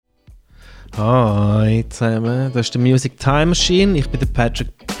Hi zusammen, das ist die Music Time Machine. Ich bin der Patrick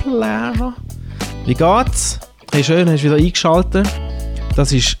Pleasure. Wie geht's? Hey, schön, hast du wieder eingeschaltet.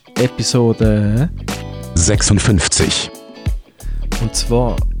 Das ist Episode 56. Und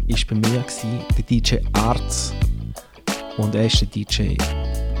zwar war bei mir der DJ Arts. Und er ist der DJ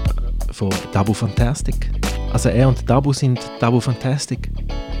von Dabu Fantastic. Also er und Dabu sind Dabu Fantastic. Und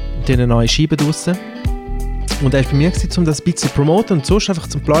die haben eine neue Scheibe draussen. Und er war bei mir, um das ein bisschen zu promoten und sonst einfach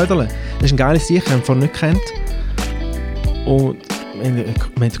zum Pläudern. Das ist ein geiles Sieg, den man nicht kennt. Und wir haben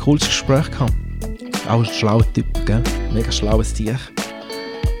ein cooles Gespräch gehabt. Auch ein schlauer Typ, gell? Mega schlaues Sieg.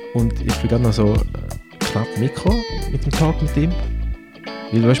 Und ich bin gerade noch so knapp Mikro mit dem Tag mit ihm.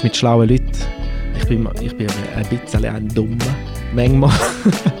 Weil du weißt, mit schlauen Leuten, ich bin ein bisschen ein Dummer, manchmal.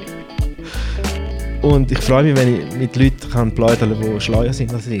 Und ich freue mich, wenn ich mit Leuten plaudern kann, die schlauer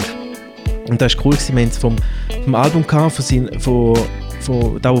sind als ich. Und das war cool, wir hatten es vom Album gehabt, von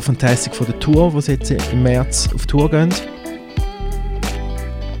Dabu Fantastic, von der Tour, wo sie jetzt im März auf Tour gehen.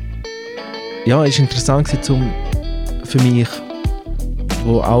 Ja, es war interessant für mich,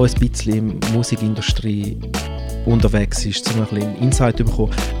 wo auch ein bisschen in der Musikindustrie unterwegs ist, um ein bisschen Insight zu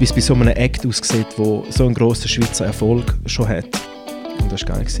bekommen, wie es bei so einem Act aussieht, der so einen grossen Schweizer Erfolg schon hat. Und das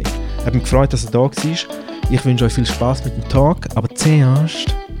war geil. Ich habe mich gefreut, dass er da war. Ich wünsche euch viel Spass mit dem Tag, aber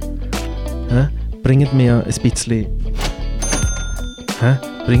zuerst bringt mir ein bisschen.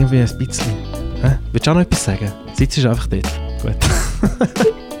 Willst du auch noch etwas sagen? Sitzt einfach dort. Gut.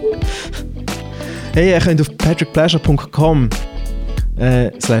 Hey, ihr könnt auf patrickpleasure.com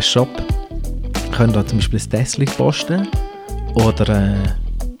 /shop könnt ihr zum Beispiel ein Tässchen posten oder ein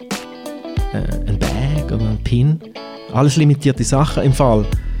Bag oder ein Pin. Alles limitierte Sachen im Fall.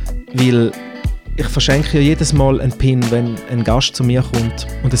 Weil ich verschenke ja jedes Mal einen Pin, wenn ein Gast zu mir kommt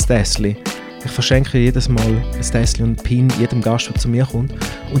und ein Tässchen. Ich verschenke jedes Mal ein Tässchen und einen Pin jedem Gast, der zu mir kommt.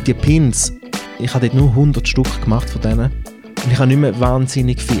 Und die Pins, ich habe dort nur 100 Stück gemacht von denen. Und ich habe nicht mehr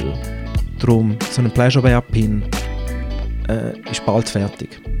wahnsinnig viel. Darum, so ein Pleasure Bear Pin ist bald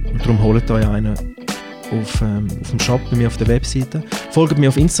fertig. Und darum holt euch einen auf dem Shop bei mir auf der Webseite. Folgt mir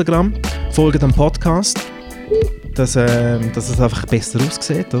auf Instagram, folgt dem Podcast, dass es einfach besser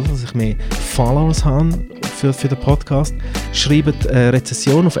aussieht, oder? Dass ich mehr Followers habe für den Podcast. Schreibt eine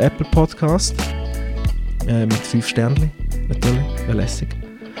Rezession auf Apple Podcast mit 5 Sternchen, natürlich, wäre lässig.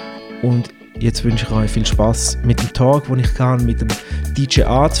 Und jetzt wünsche ich euch viel Spass mit dem Tag, den ich kann, mit dem DJ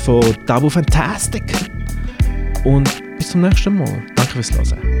Arts von Dabu Fantastic. Und bis zum nächsten Mal. Danke fürs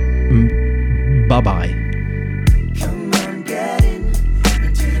Hören. Bye bye. Come on, get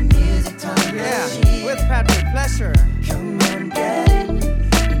into the music time machine. With Patrick Pleasure. Come on, get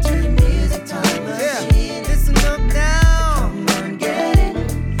into the music time machine. Listen up now. Come on, get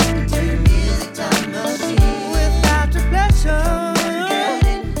into the music time machine. With Patrick Pleasure. Come on, get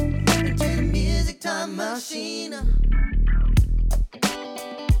into the music time machine.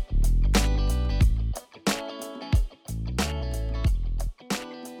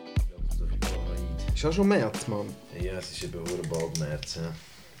 Ist auch schon März, Mann. Ja, es ist eben bald März. Ja.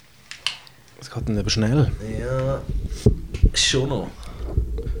 Es geht dann aber schnell. Ja, schon noch.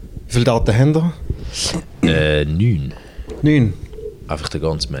 Wie viele Daten haben wir? 9. 9. Einfach den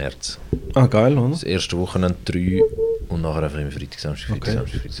ganzen März. Ah, geil, oder? Das erste Wochenende 3 und nachher einfach immer Freitag, Samstag, Freitag, Okay.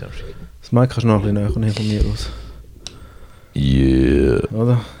 Samstag, Freitag, Samstag. Das Mike kannst du noch ein bisschen näher von mir aus. Yeah,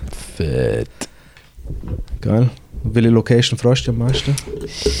 Oder? fett. Geil. Welche Location freust du dich am meisten?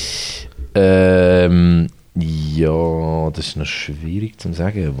 Ja, das ist noch schwierig zu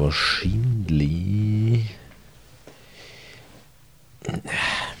sagen. Wahrscheinlich.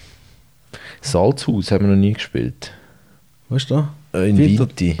 Salzhaus haben wir noch nie gespielt. Wo ist da? In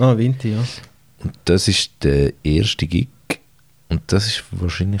Vinti. Ah, Vinti, ja. Und das ist der erste Gig. Und das ist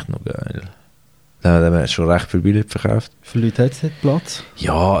wahrscheinlich noch geil. Da haben wir schon recht viel Billett verkauft. Wie viele Leute hat es nicht Platz?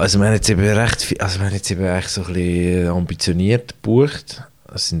 Ja, also wir haben jetzt eben recht viel, also wir haben jetzt eben eigentlich so ein bisschen ambitioniert gebucht.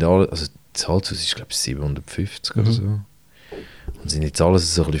 Es sind alle, also das Salzhaus ist glaube ich 750 oder so. Und sind jetzt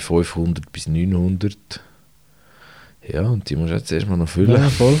alles so ein bisschen 500 bis 900. Ja, und die musst du jetzt erstmal noch füllen. Ja,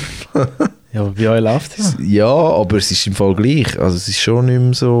 voll. Ja, aber bei euch läuft es ja. Ja, aber es ist im Fall gleich. Also es ist schon nicht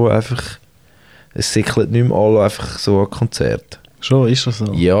mehr so einfach, es säckelt nicht mehr alle einfach so an Konzert. Schon, ist das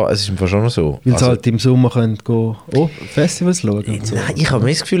so? Ja, es ist im Fall schon so. Weil sie Also, halt im Sommer können gehen, Festivals schauen und so. Nein, ich habe mir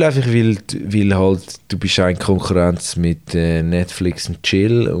das Gefühl, einfach, weil halt, du bist in Konkurrenz mit Netflix und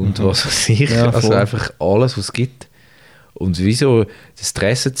Chill und was weiß ich. Ja, also voll. einfach alles, was es gibt. Und wieso, das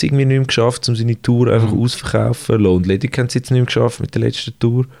Stress hat es irgendwie nicht mehr geschafft, um seine Tour einfach auszuverkaufen. Low und Ledig haben es jetzt nicht mehr geschafft mit der letzten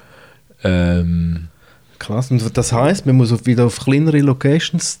Tour. Krass. Und das heisst, man muss wieder auf kleinere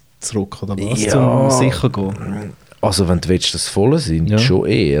Locations zurück, oder was? Ja. Zum sicher gehen. Also wenn du willst, dass es voll sind, Ja. schon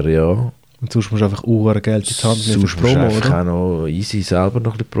eher, ja. Und sonst musst du einfach Geld in die Hand nehmen Sonst für musst du Promo, einfach oder? auch noch easy selber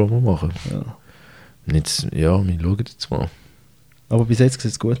noch ein bisschen Promo machen. Ja. Und jetzt, ja, wir schauen jetzt mal. Aber bis jetzt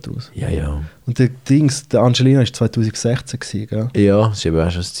sieht es gut aus. Ja. Und der Angelina war 2016 gewesen, gell? Ja, das ist eben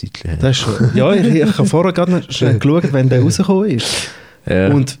auch schon ein Zeitchen her. Das ist schon, ja, ich habe vorher gerade noch schnell geschaut, wenn der rausgekommen ist. Ja.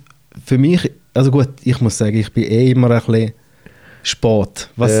 Und für mich, also gut, ich muss sagen, ich bin immer ein bisschen spät,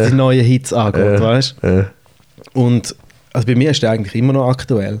 was die neuen Hits angeht, weißt du? Ja. Und also bei mir ist der eigentlich immer noch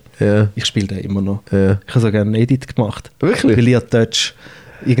aktuell. Ja. Ich spiele den immer noch. Ja. Ich habe sogar einen Edit gemacht. Wirklich? Weil ihr Touch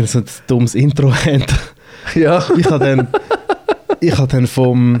irgend so ein dummes Intro habt. Ja. Ich habe dann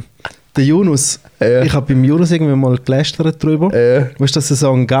vom der Yunus, Ja. ich habe beim Yunus irgendwie mal gelästert drüber. Ja. Weißt du, dass der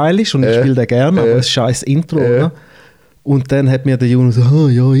Song geil ist und ich spiele den gerne, aber es ist scheiß Intro, oder? Und dann hat mir der Yunus so,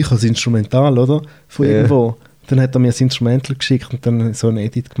 ja, ich habe das Instrumental, oder? Von irgendwo. Dann hat er mir das Instrumental geschickt und dann so ein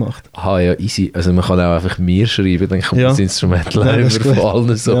Edit gemacht. Ah ja, easy. Also man kann auch einfach mir schreiben, dann kommt das Instrument Nein, live das ist von gut.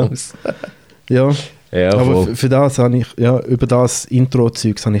 allen Songs. Ja, Ja, aber voll. für das habe ich, ja, über das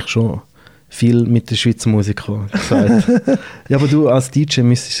Intro-Zeugs habe ich schon viel mit den Schweizer Musikern gesagt. Ja, aber du als DJ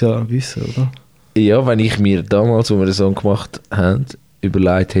müsstest ja wissen, oder? Ja, wenn ich mir damals, wo wir den Song gemacht haben,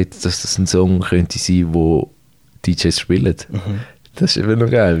 überlegt hätte, dass das ein Song könnte sein, wo DJs spielen. Das ist eben noch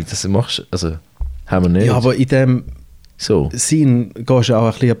geil. Das machst du, also haben wir nicht. Ja, aber in dem so. Sinn gehst du auch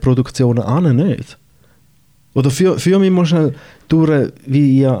ein bisschen an Produktionen an, nicht? Oder führ mich mal schnell durch,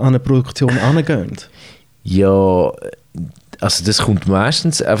 wie ihr an eine Produktion angeht. Ja, also das kommt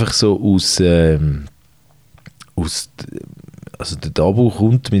meistens einfach so also der Dabu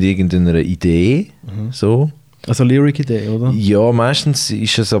kommt mit irgendeiner Idee, so. Also Lyric-Idee, oder? Ja, meistens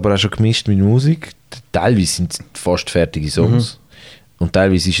ist es aber auch schon gemischt mit Musik. Teilweise sind es fast fertige Songs. Und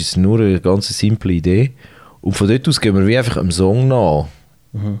teilweise ist es nur eine ganz simple Idee. Und von dort aus gehen wir wie einfach am Song nach.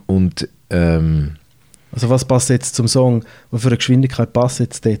 Und Also was passt jetzt zum Song? Was für eine Geschwindigkeit passt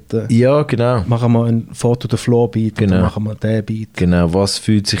jetzt dort? ja, genau. Machen wir ein Foto der Floor-Beat Genau. oder machen wir den Beat? Genau, was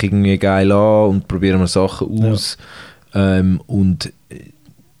fühlt sich irgendwie geil an und probieren wir Sachen aus. Und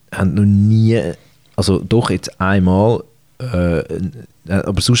haben noch nie, also doch jetzt einmal,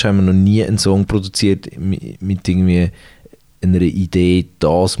 aber sonst haben wir noch nie einen Song produziert mit irgendwie einer Idee,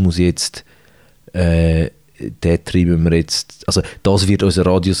 das muss jetzt, den treiben wir jetzt, also das wird unser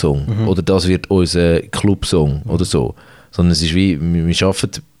Radiosong oder das wird unser Clubsong oder so. Sondern es ist wie, wir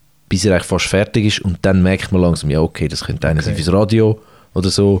arbeiten, bis er eigentlich fast fertig ist und dann merkt man langsam, ja okay, das könnte einer sein fürs Radio oder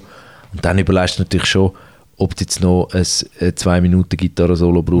so. Und dann überlegst du natürlich schon, ob du jetzt noch ein 2 Minuten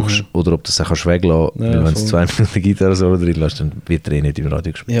Gitarre-Solo brauchst oder ob du das auch kannst weglassen kannst. Ja, Weil wenn du voll. 2 Minuten Gitarre-Solo drin lässt, dann wird er nicht im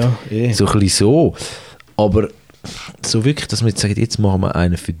Radio gespielt. Ja, So ein bisschen so. Aber so wirklich, dass wir jetzt sagen, jetzt machen wir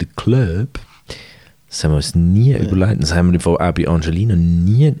einen für den Club, das haben wir uns nie überlegt. Das haben wir im Fall auch bei Angelina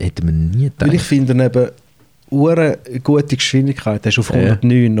hätten wir nie gedacht. Weil ich finde eben, eine gute Geschwindigkeit hast du auf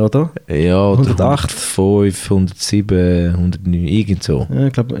 109, oder? Ja, oder 108. 105, 107, 109, irgend so. Ja,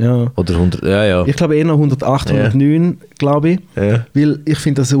 ich glaube, ja. Oder 100, ja. Ich glaube eher noch 108, 109, glaube ich. Ja. Weil ich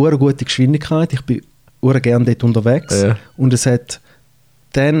finde das eine gute Geschwindigkeit. Ich bin gerne dort unterwegs. Ja. Und es hat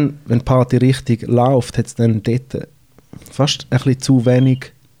dann, wenn die Party richtig läuft, hat es dann dort fast ein bisschen zu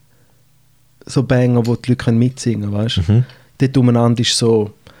wenig so Banger, wo die Leute mitsingen können, weißt du? Dort umeinander ist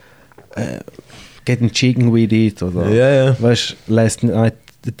so Getting Chicken with it oder Ja. weißt du, Last Night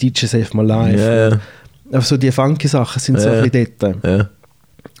the DJ Save My Life. Ja. Aber so die funky Sachen sind so ein bisschen dort. Ja.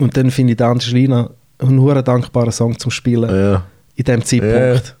 Und dann finde ich die Angelina einen hure dankbaren Song zum Spielen Ja. in dem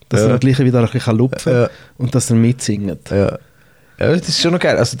Zeitpunkt. Dass er gleich wieder ein bisschen lupfen kann Ja. und dass er mitsingt. Ja. Ja, das ist schon noch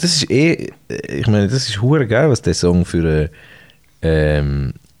geil. Also das ist ich meine, das ist hure geil, was der Song für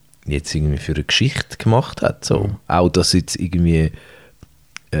jetzt irgendwie für eine Geschichte gemacht hat. So. Auch, dass jetzt irgendwie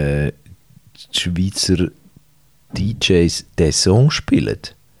die Schweizer DJs den Song spielen.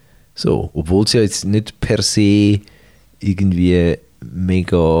 So. Obwohl es ja jetzt nicht per se irgendwie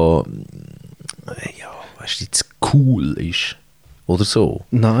mega weißt du, jetzt cool ist. Oder so.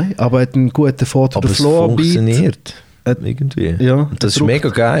 Nein, aber er hat einen guten Foto Aber der es Floor Beat. funktioniert. Irgendwie. Ja, Und das ist Druck- mega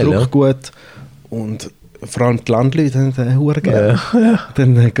geil. Druck Ja. gut. Und vor allem die Landleute haben den hure gerne.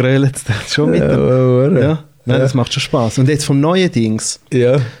 Dann grölen sie das schon mit. Ja. Nein, das macht schon Spaß. Und jetzt vom neuen Dings.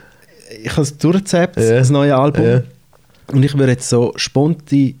 Ja. Ich habe es durchgezappt, das neue Album. Ja. Und ich würde jetzt so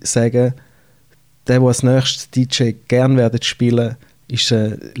spontan sagen, der als nächstes DJ gerne werden spielen, ist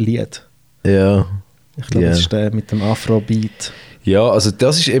ein Lied. Ja. Ich glaube, Ja. das ist der mit dem Afro-Beat. Ja, also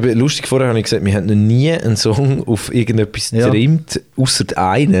das ist eben lustig. Vorher habe ich gesagt, wir haben noch nie einen Song auf irgendetwas Ja. getrimmt, außer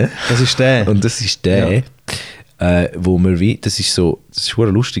einen. Das ist der. Und das ist der, wo wir wie, das ist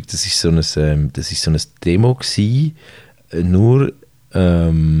verdammt lustig, das ist so ein Demo gewesen,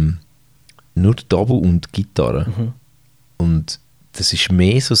 nur Dabu und Gitarre. Und das ist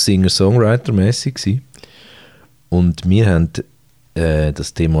mehr so Singer-Songwriter-mäßig gewesen. Und wir haben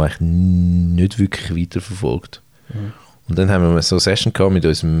das Thema eigentlich nicht wirklich weiterverfolgt. Und dann haben wir so eine Session gehabt mit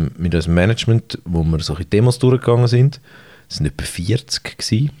unserem Management, wo wir so Demos durchgegangen sind. Es waren etwa 40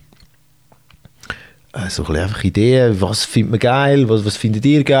 gewesen. So ein bisschen einfach Ideen, was findet man geil, was findet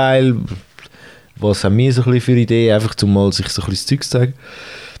ihr geil, was haben wir so ein bisschen für Ideen, einfach um mal sich so ein bisschen das Zeug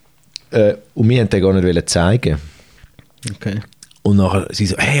zu zeigen. Und wir wollten den gar nicht zeigen. Okay. Und nachher sie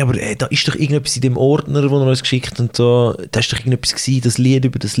so, hey, aber da ist doch irgendetwas in dem Ordner, den er uns geschickt hat und so, da ist doch irgendetwas gewesen, das Lied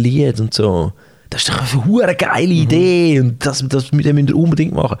über das Lied und so. Das ist doch eine hure geile Idee und das mit dem müsst ihr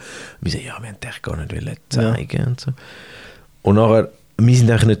unbedingt machen. Und wir so, ja, wir wollten den gar nicht zeigen und so. Und nachher, wir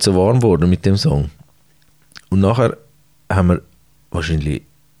sind eigentlich nicht so warm geworden mit dem Song. Und nachher haben wir wahrscheinlich,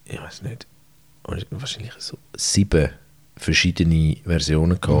 ich weiß nicht, wahrscheinlich so 7 verschiedene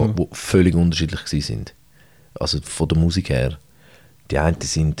Versionen gehabt, die völlig unterschiedlich waren. Also von der Musik her. Die einen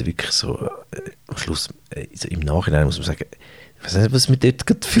sind wirklich so, am Schluss, so im Nachhinein muss man sagen, ich weiß nicht, was wir dort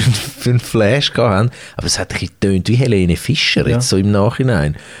gerade für einen Flash gehabt haben, aber es hat ein bisschen getönt wie Helene Fischer, jetzt so im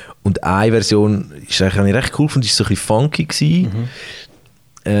Nachhinein. Und eine Version ist eigentlich recht cool, fand ich so ein bisschen funky gewesen.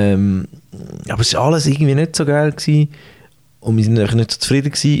 Aber es war alles irgendwie nicht so geil gewesen. Und wir sind einfach nicht so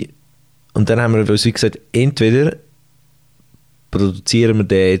zufrieden gewesen. Und dann haben wir uns wie gesagt, entweder produzieren wir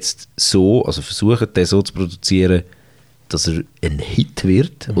den jetzt so, also versuchen den so zu produzieren, dass er ein Hit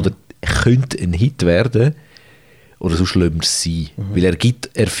wird, oder könnte ein Hit werden, oder sonst lassen wir es sein. Weil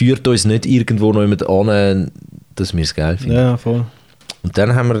er führt uns nicht irgendwo noch jemand an, dass wir es geil finden. Ja, voll. Und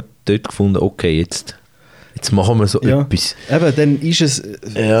dann haben wir dort gefunden, okay, jetzt machen wir so etwas. Eben, dann ist es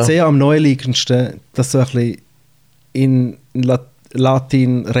sehr am naheliegendsten, dass du ein bisschen in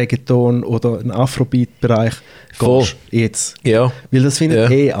Latin, Reggaeton oder einen Afrobeat-Bereich gehst. Jetzt. Ja. Weil das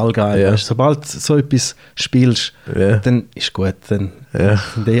finde ich all geil. Ja. Weißt, sobald du so etwas spielst, dann ist gut. Dann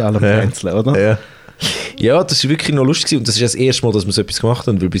sind alle am Tänzeln, oder? Ja. Ja, das war wirklich noch lustig und das ist das erste Mal, dass wir so etwas gemacht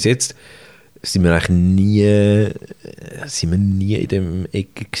haben, weil bis jetzt sind wir eigentlich nie in dem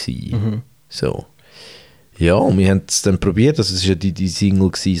Ecke gewesen. So. Ja, und wir haben es dann probiert, also es war ja die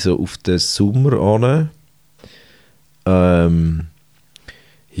Single gewesen, so auf den Sommer an.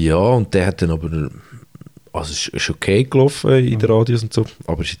 Ja, und der hat dann aber, also es ist okay gelaufen in den Radios und so,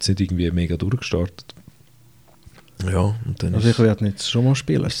 aber ist jetzt nicht irgendwie mega durchgestartet. Ja, und dann also ich werde nicht schon mal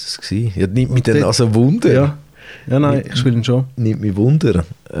spielen. ist das gewesen. Ja, nimmt mich dann also Wunder. Ja, nein, ich spiele ihn schon. Nimmt mich Wunder.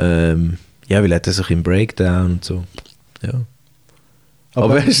 Ja, weil er hat so ein Breakdown und so. Ja.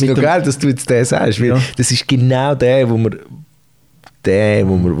 Aber es ist noch geil, dass du jetzt den sagst, weil das ist genau der, wo wir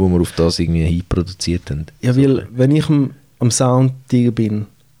auf das irgendwie hin produziert haben. Ja, weil wenn ich am Sound bin,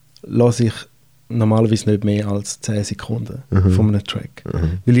 lasse ich normalerweise nicht mehr als 10 Sekunden von einem Track.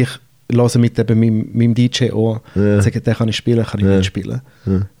 Weil ich lasse mit eben meinem DJ an und sage, den kann ich spielen, kann ich nicht spielen.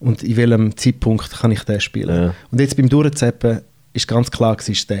 Und in welchem Zeitpunkt kann ich den spielen. Und jetzt beim Durchzappen ist ganz klar, es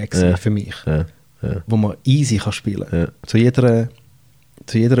war der für mich. Wo man easy kann spielen kann. Zu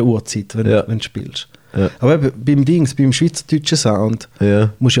jeder Uhrzeit, wenn du spielst. Aber eben, beim schweizerdeutschen Sound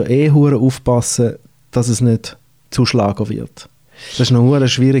musst du ja hure aufpassen, dass es nicht zu Schlager wird. Das ist noch ein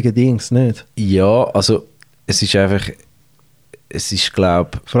schwieriger Ding, nicht? Ja, also es ist einfach, glaube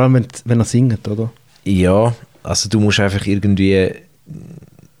ich... Vor allem, wenn er singt, oder? Ja, also du musst einfach irgendwie...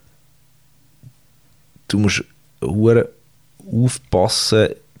 Du musst hure aufpassen,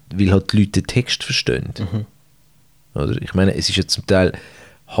 weil halt die Leute den Text verstehen. Oder? Ich meine, es ist ja zum Teil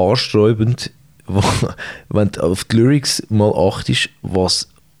haarsträubend, wenn du auf die Lyrics mal achtest, was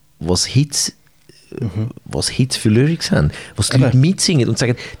Hits für Lyrics haben, was die Leute mitsingen und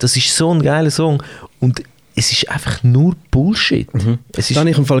sagen, das ist so ein geiler Song und es ist einfach nur Bullshit. Es ist da habe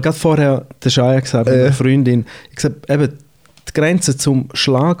ich im Fall gerade vorher der Shaya gesagt, meine Freundin, ich gesagt, eben die Grenze zum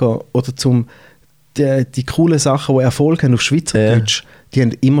Schlager oder zum die coolen Sachen, die Erfolg haben auf Schweizerdeutsch, die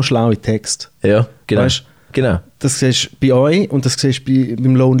haben immer schlaue Texte. Ja, genau. Weißt, genau. das siehst du bei euch und das siehst du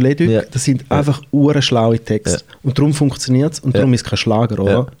beim Lone Leduc. Das sind einfach schlaue Texte. Und darum funktioniert es und darum ist es kein Schlager,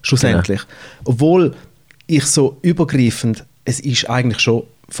 oder? Schlussendlich. Obwohl ich so übergreifend, es ist eigentlich schon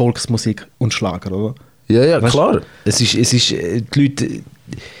Volksmusik und Schlager, oder? Ja, Weißt, klar. Es ist die Leute,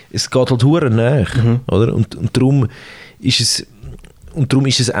 es geht halt verdammt nahe, oder? Und darum ist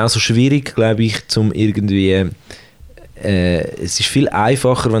es auch so schwierig, glaube ich, zum irgendwie es ist viel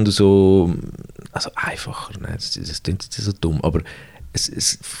einfacher, wenn du so, also einfacher, nein, das klingt jetzt so dumm, aber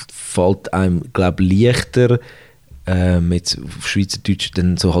es fällt einem, glaube ich, leichter, jetzt auf Schweizerdeutsch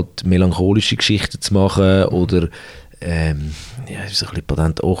dann so halt melancholische Geschichten zu machen oder so ein bisschen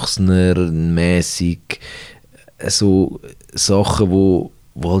Patent Ochsner mäßig, so Sachen, wo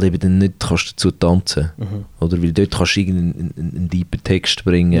wo halt eben dann nicht kannst dazu tanzen. Oder? Weil dort kannst du einen deepen Text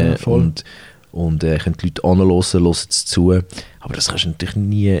bringen Ja, voll. und können die Leute anhören, hören es zu. Aber das kannst du natürlich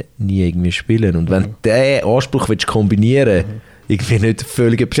nie irgendwie spielen. Und wenn du diesen Anspruch willst kombinieren willst, irgendwie nicht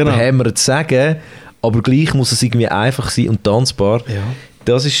völlig etwas Genau. behämmert zu sagen, aber gleich muss es irgendwie einfach sein und tanzbar, Ja.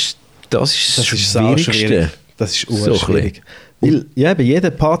 das ist das sau Schwierigste. Das ist So schwierig. Weil ja, bei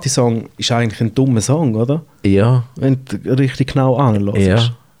jedem Partysong ist eigentlich ein dummer Song, oder? Ja. Wenn du richtig genau anhörst.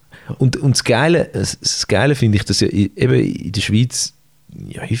 Ja. Und das Geile finde ich, dass ja eben in der Schweiz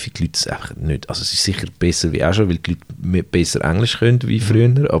ja, häufig die Leute es einfach nicht, also es ist sicher besser wie auch schon, weil die Leute besser Englisch können wie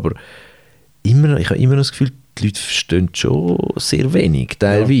früher, aber ich habe immer noch das Gefühl, die Leute verstehen schon sehr wenig,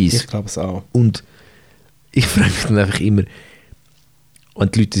 teilweise. Ja, ich glaube es auch. Und ich frage mich dann einfach immer,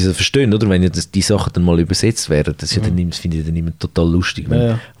 wenn die Leute das verstehen, oder? Wenn ja die Sachen dann mal übersetzt werden, das, ist ja dann, das finde ich dann immer total lustig,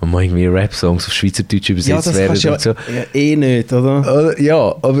 wenn mal irgendwie Rap-Songs auf Schweizerdeutsch übersetzt werden. Ja, und so. eh nicht, oder?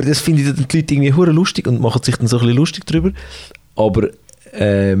 Ja, aber das finde ich dann die Leute irgendwie hure lustig und machen sich dann so ein bisschen lustig drüber. Aber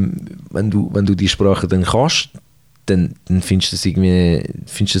wenn du die Sprache dann kannst, dann findest du das irgendwie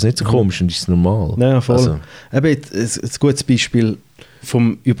nicht so komisch und ist normal. Ja, voll. Also, Eben, ein gutes Beispiel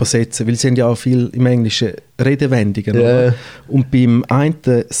vom Übersetzen, weil sie haben ja auch viel im Englischen Redewendungen. Ja. Oder? Und beim einen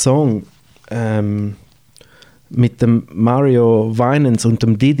Song mit dem Mario Winans und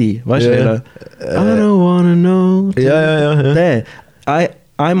dem Didi, weißt du, Ja. I don't wanna know. Ja. Der,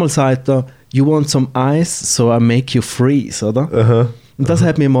 einmal sagt er, you want some ice, so I make you freeze, oder? Und das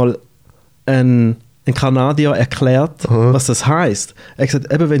hat mir mal ein Kanadier erklärt, was das heisst. Er hat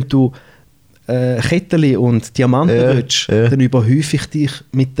gesagt, eben wenn du Kettchen und Diamanten willst, dann überhäufe ich dich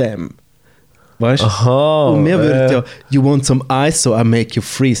mit dem. Weißt du? Aha. Und wir würden ja, you want some ice, so I make you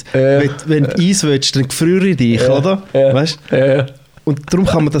freeze. Wenn du Eis willst, dann gefriere ich dich, oder? Weißt du? Und darum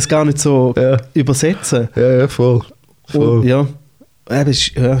kann man das gar nicht so übersetzen. Ja, voll. Und, ja, eben,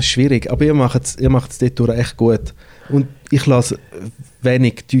 ist schwierig. Aber ihr macht es dort durch echt gut. Und ich lasse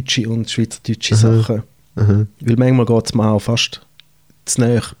wenig deutsche und schweizerdeutsche Sachen. Weil manchmal geht es mir auch fast zu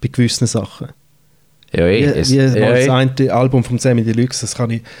nahe bei gewissen Sachen. Ja, Wie das eine Album von Sammy Deluxe, das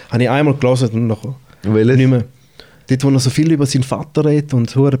habe ich einmal gelesen und nachher nicht mehr. Dort, wo er so viel über seinen Vater redet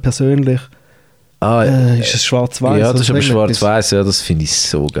und hure persönlich, ist es schwarz-weiß. Ja, das ist aber oder schwarz-weiß, ja, das finde ich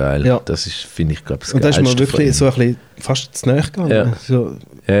so geil. Ja. Das ist, finde ich, glaube ich, das und da ist mir Geilste von wirklich ihm. so ein bisschen fast zu nahe gegangen. Ja. So,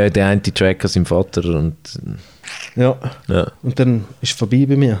 Der eine Track an seinem Vater und ja. Und dann ist es vorbei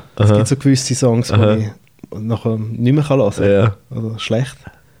bei mir. Es gibt so gewisse Songs, die ich nachher nicht mehr hören kann. Ja. Oder schlecht.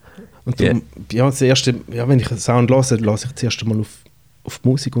 Und darum, das erste, wenn ich einen Sound höre, lasse ich das erste Mal auf die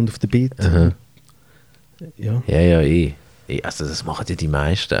Musik und auf den Beat. Ja. Also das machen ja die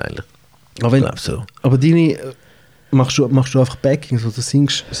meisten eigentlich. Aber, Ich glaube so. aber deine, machst du einfach Backings oder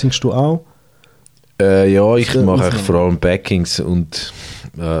singst du auch? Ja, ich Der mache eigentlich Aufnahme. vor allem Backings und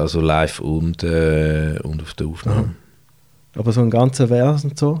also live und auf der Aufnahme. Aber so einen ganzen Vers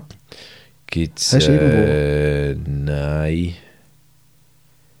und so? Gibt's Hast du nein.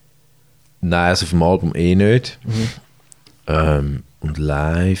 Nein, also auf dem Album eh nicht. Und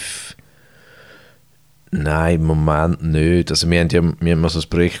live nein, im Moment nicht. Also wir haben mal so ein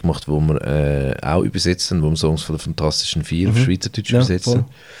Projekt gemacht, wo wir auch übersetzen, wo wir Songs von der Fantastischen Vier auf Schweizerdeutsch übersetzen.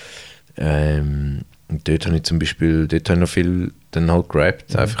 Und dort habe ich zum Beispiel, noch viel dann halt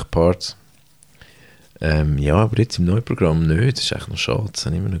gerappt, einfach Parts. Ja, aber jetzt im neuen Programm nicht. Das ist echt noch schade, das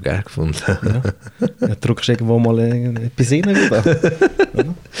habe ich immer noch geil gefunden. Ja, drückst du irgendwo mal etwas rein wieder.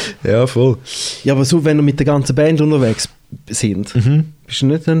 Ja, voll. Ja, aber so, wenn du mit der ganzen Band unterwegs sind, bist du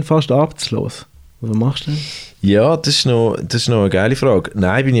nicht dann fast arbeitslos? Was machst du denn? Ja, das ist noch eine geile Frage.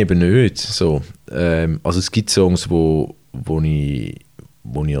 Nein, bin ich eben nicht. So, also es gibt Songs, wo ich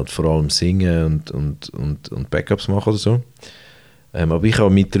halt vor allem singe und Backups mache oder so. Aber ich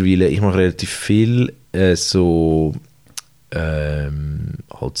habe mittlerweile, ich mache relativ viel so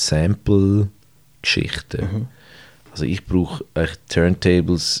halt Sample-Geschichten. Also ich brauche echt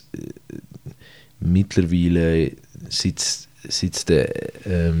Turntables mittlerweile, seit der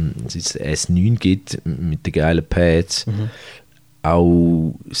S9 gibt, mit den geilen Pads,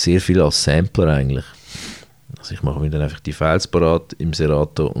 auch sehr viel als Sampler eigentlich. Also ich mache mir dann einfach die Files parat im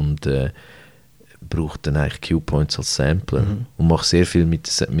Serato und brauche dann eigentlich Cue-Points als Sampler und mache sehr viel mit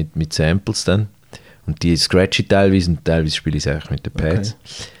Samples dann. Und die scratchy teilweise und teilweise spiele ich es einfach mit den Pads.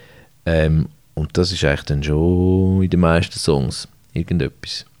 Und das ist eigentlich dann schon in den meisten Songs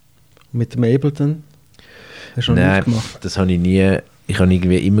irgendetwas. Und mit dem Ableton? Hast du noch Nein, nicht gemacht? das habe ich nie. Ich habe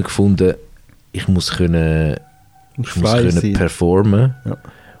irgendwie immer gefunden, ich muss können performen. Ja.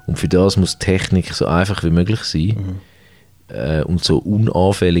 Und für das muss die Technik so einfach wie möglich sein und so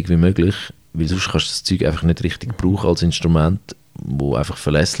unanfällig wie möglich, weil sonst kannst du das Zeug einfach nicht richtig brauchen als Instrument, wo einfach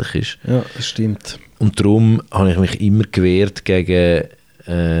verlässlich ist. Ja, das stimmt. Und darum habe ich mich immer gewehrt gegen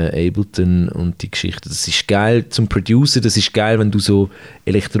Ableton und die Geschichte. Das ist geil zum Producen, das ist geil, wenn du so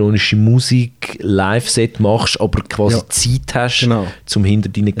elektronische Musik Live-Set machst, aber quasi Ja. Zeit hast, Genau. zum hinter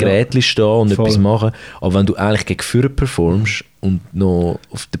deinen Geräten stehen und Voll. etwas machen. Aber wenn du eigentlich gegen vorne performst und noch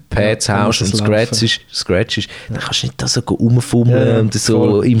auf den Pads Ja, dann haust muss und es scratchest, dann kannst du nicht da so rumfummeln Ja, und so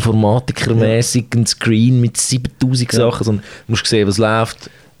voll. informatikermäßig einen Screen mit 7000 Sachen, sondern du musst sehen, was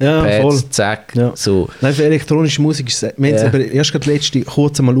läuft. Ja, Pads, voll. zack, Ja. so. Nein, für elektronische Musik ist es... Wir haben es aber erst gerade letzte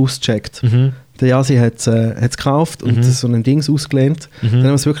kurz einmal ausgecheckt. Mhm. Der Jasi hat es gekauft und so ein Dings ausgelehnt. Dann haben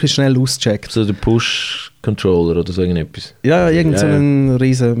wir es wirklich schnell ausgecheckt. So der Push-Controller oder so irgendetwas. Ja, irgend so Ja, ja. einen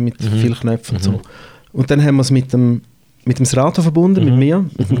Riesen mit vielen Knöpfen und so. Und dann haben wir es mit dem Serato verbunden, mit mir,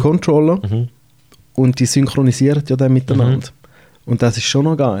 mit dem Controller. Und die synchronisieren ja dann miteinander. Und das ist schon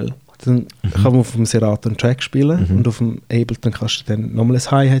noch geil. Dann kann man auf dem Serato einen Track spielen und auf dem Ableton kannst du dann nochmal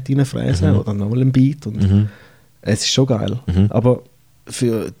ein Hi-Hat reinfräsen oder nochmal einen Beat. Und es ist schon geil. Aber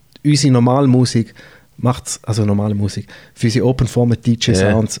für unsere normale Musik macht es, also normale Musik, für unsere Open-Format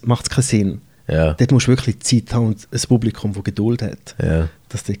DJ-Sounds macht es keinen Sinn. Ja. Dort musst du wirklich Zeit haben und ein Publikum, das Geduld hat. Ja.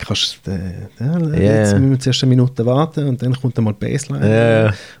 Dass du kannst, jetzt müssen wir zuerst eine Minute warten und dann kommt dann mal die Bassline.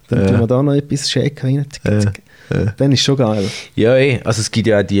 Ja. Dann tun wir da noch etwas shaken rein. Dann ist schon geil. Ja, also es gibt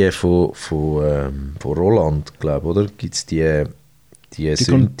ja auch die von Roland, glaube ich, oder? Gibt es die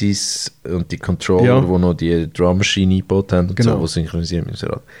Synthes und die Controller, Ja. die noch die Drum Machine eingebaut haben und Genau. so, die synchronisieren mit dem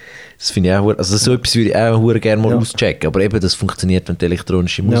Rad. Das finde ich auch, also so etwas würde ich auch gerne mal auschecken, aber eben, das funktioniert, wenn du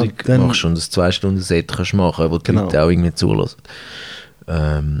elektronische Musik dann- machst und ein 2-Stunden-Set kannst machen, wo die Genau. Leute auch irgendwie zulassen.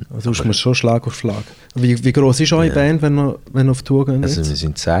 Also ist man schon Schlag auf Schlag. Wie groß ist eure Band, wenn ihr auf Tour geht? Also wir jetzt?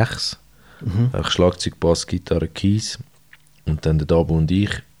 sind 6. Schlagzeug, Bass, Gitarre, Keys. Und dann der Dabu und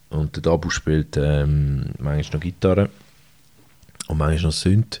ich. Und der Dabu spielt manchmal noch Gitarre. Und manchmal noch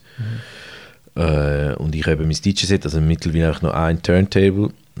Synth. Und ich habe mein DJ-Set, also mittlerweile auch noch ein Turntable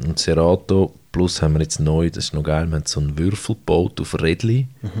und Serato. Plus haben wir jetzt neu, das ist noch geil, wir haben so einen Würfel gebaut auf Rädli.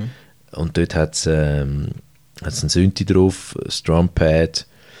 Und dort hat es einen Synthi drauf, ein Drumpad,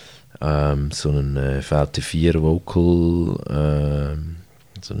 so einen VT4 Vocal,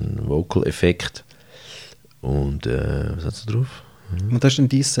 so einen Vocal-Effekt. Und was hat es da drauf? Und das ist ein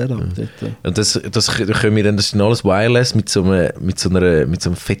dieses Setup dort. Und das können wir dann, das ist dann alles wireless mit so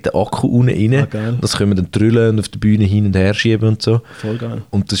einem fetten Akku unten rein. Ah, geil. Das können wir dann drüllen und auf der Bühne hin und her schieben und so. Voll geil.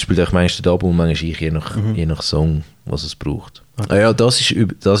 Und das spielt auch meistens Dabu und manchmal ich, je nach Song, was es braucht. Ah ja, das ist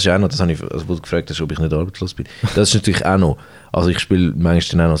auch noch, das habe ich, also wo du gefragt hast, ob ich nicht arbeitslos bin. Das ist natürlich auch noch. Also ich spiele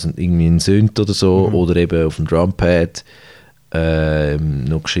manchmal dann auch noch irgendwie einen Synth oder so oder eben auf dem Drumpad.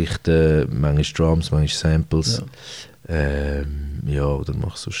 Noch Geschichten, manchmal Drums, manchmal Samples. Ja, oder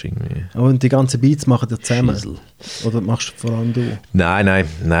machst du irgendwie... Aber die ganzen Beats machen ihr zusammen? Schiesel. Oder machst du vor allem du? Nein,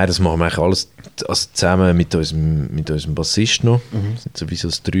 das machen wir eigentlich alles also zusammen mit unserem Bassist noch. Das sind sowieso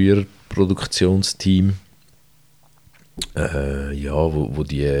ein Dreier-Produktionsteam. Ja, wo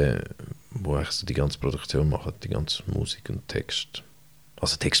eigentlich so die ganze Produktion machen, die ganze Musik und Text.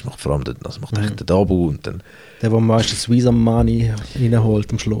 Also Text macht vor allem macht eigentlich der Dabu und dann... Der meistens Visa Money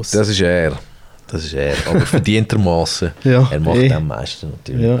reinholt am Schluss. Das ist er, aber verdientermaßen. Ja, Er macht am meisten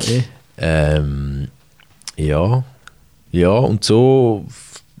natürlich. Ja, Ja, und so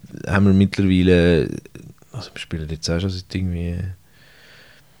haben wir mittlerweile, also wir spielen jetzt auch schon seit irgendwie,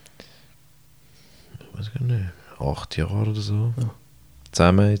 ich weiß gar nicht, 8 Jahre oder so.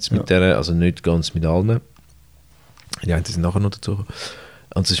 Zusammen jetzt mit der, also nicht ganz mit allen. Die einen sind nachher noch dazu gekommen.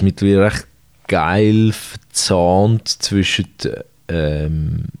 Und es ist mittlerweile recht geil verzahnt zwischen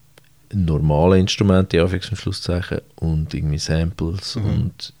normalen Instrumenten, ja, Anführungs- und Schlusszeichen, und irgendwie Samples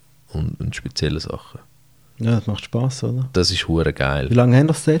und spezielle Sachen. Ja, das macht Spass, oder? Das ist hure geil. Wie lange haben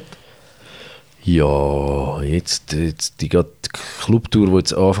das Set? Ja, jetzt die Clubtour, die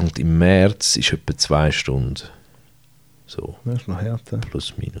jetzt anfängt im März, ist etwa 2 Stunden. So, Das ist noch härter.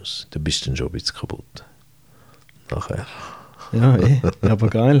 plus minus. Da bist du dann schon ein bisschen kaputt. Nachher. Ja, aber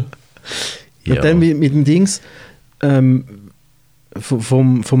geil. Ja. Und dann mit dem Dings,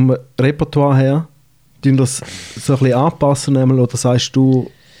 vom Repertoire her, tun das so ein bisschen anpassen einmal, oder sagst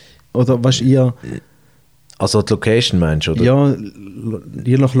du, oder weißt ihr, Also die Location meinst du, oder? ja,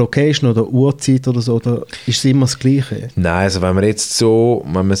 je nach Location oder Uhrzeit oder so, oder ist es immer das Gleiche? Nein, also wenn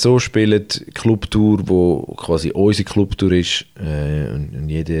wir so spielen, Clubtour, wo quasi unsere Clubtour ist, und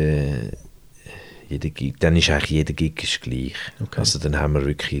jede Gig, dann ist eigentlich jeder Gig ist gleich. Okay. Also dann haben wir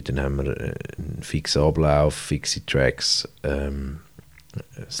einen fixen Ablauf, fixe Tracks,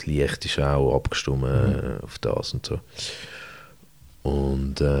 das Licht ist auch abgestimmt auf das und so.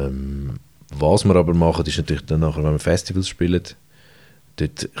 Und was wir aber machen, ist natürlich dann nachher, wenn wir Festivals spielen,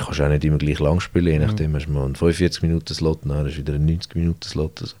 dort kannst du auch nicht immer gleich lang spielen, je nachdem hast du mal einen 45-Minuten-Slot, dann hast du wieder einen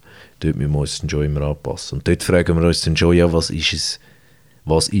 90-Minuten-Slot. Also, dort müssen wir uns dann schon immer anpassen. Und dort fragen wir uns dann schon, ja, was ist es?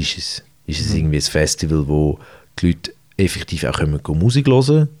 Was ist es? Ist es irgendwie ein Festival, wo die Leute effektiv auch Musik hören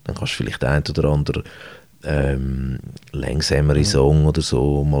können? Dann kannst du vielleicht ein oder andere langsamere Song oder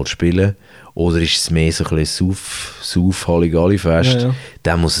so mal spielen. Oder ist es mehr so ein bisschen Sauf-Halligalli-Fest?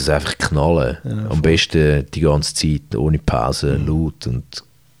 Dann muss es einfach knallen. Am besten die ganze Zeit, ohne Pause, laut und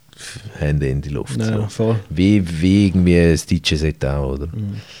Hände in die Luft. Ja, voll. Wie irgendwie ein DJ-Set auch, oder?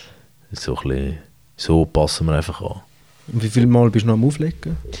 So, ein bisschen, so passen wir einfach an. Und wie viele Mal bist du noch am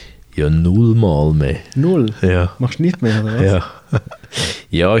Auflegen? Ja, 0 Mal mehr. 0? Ja. Machst du nicht mehr, oder was? Ja,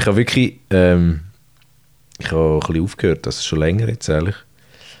 ja, ich habe wirklich ich habe ein bisschen aufgehört, das ist schon länger jetzt ehrlich.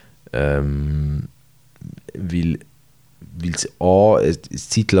 Weil es eine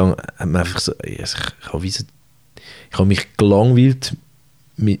Zeit lang hat man einfach so, ich habe mich gelangweilt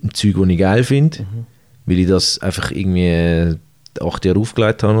mit dem Zeug, das ich geil finde, weil ich das einfach irgendwie 8 Jahre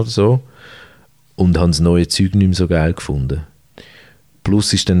aufgelegt habe oder so und habe das neue Zeug nicht mehr so geil gefunden.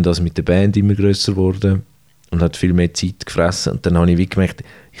 Plus ist dann das mit der Band immer grösser geworden und hat viel mehr Zeit gefressen. Und dann habe ich wie gemerkt,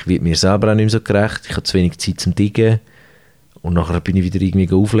 ich werde mir selber auch nicht mehr so gerecht. Ich habe zu wenig Zeit zum Diggen. Und nachher bin ich wieder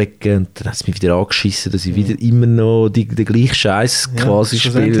irgendwie auflegen und dann hat es mich wieder angeschissen, dass ich wieder immer noch den gleichen Scheiß quasi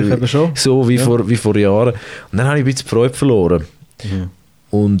spiele. So wie, wie vor Jahren. Und dann habe ich ein bisschen die Freude verloren.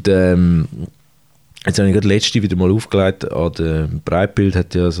 Und jetzt habe ich gerade letzte wieder mal aufgelegt an dem Breitbild.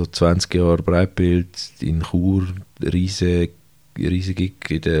 Hat ja so 20 Jahre Breitbild in Chur, riesig Gig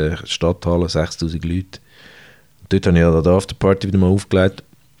in der Stadthalle, 6000 Leute. Und dort habe ich ja die Afterparty wieder mal aufgelegt.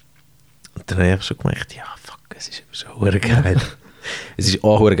 Und dann habe ich schon gemerkt, ja, fuck, es ist schon verdammt geil. Es ist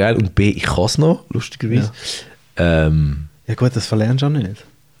A, verdammt geil und B, ich kann es noch, lustigerweise. Ja. Ja gut, das verlernst du auch nicht.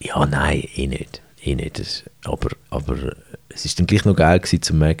 Ja, nein, nicht. Aber es ist dann gleich noch geil gewesen,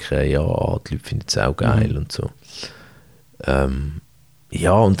 zu merken, ja, die Leute finden es auch geil und so.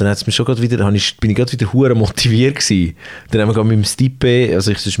 Ja, und dann hat's mir schon grad wieder, bin ich gerade wieder hure motiviert gewesen. Dann haben wir gerade mit dem Stippe,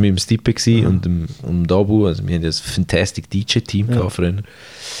 also ich war mit dem Stippe und dem Dabu, also wir hatten das Fantastic DJ-Team gehabt früher.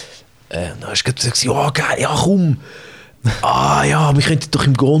 Dann hast du gesagt, ja geil, ja komm, ja, wir könnten doch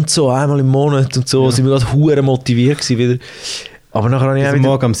im Gonzo einmal im Monat und so, sind wir gerade hure motiviert gewesen wieder. Aber nachher habe ich auch wieder...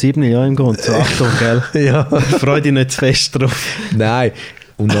 Morgen am 7. Ja, im Gonzo, Achtung, gell? Ja. Freu dich nicht zu fest drauf. Nein.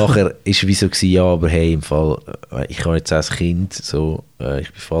 Und nachher war es wie so, ja, aber hey, im Fall, ich habe jetzt als Kind, so,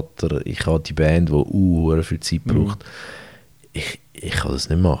 ich bin Vater, ich habe die Band, die viel Zeit braucht. Ich kann das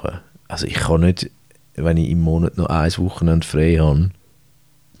nicht machen. Also ich kann nicht, wenn ich im Monat noch 1 Wochenende frei habe,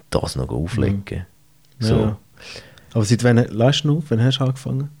 das noch auflegen. So. Ja. Aber seit wann lässt du auf? Wann hast du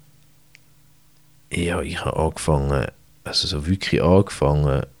angefangen? Ja, ich habe angefangen, also so wirklich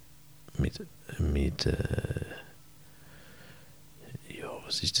angefangen mit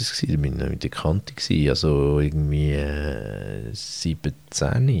was ist das gewesen? Mit der Kante gewesen, also irgendwie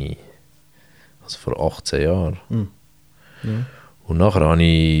 17, also vor 18 Jahren. Ja. Und nachher habe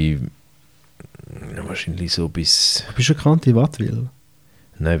ich wahrscheinlich so bis... Bist du bekannt in Wattwil?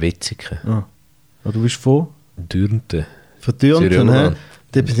 Nein, Wetzikon. Ah, du bist von? Dürnten. Von Dürnten, hä?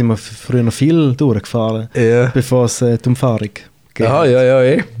 Da sind wir früher noch viel durchgefahren, bevor es die Umfahrung gab.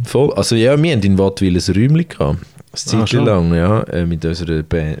 Ja, voll. Also ja, wir hatten in Wattwil ein Räumchen gehabt. Eine Zeit lang, ja, mit unserer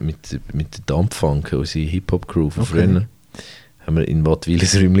Band, mit der Dampffunk, unsere Hip-Hop-Crew von früher. Haben wir in Wattwil ein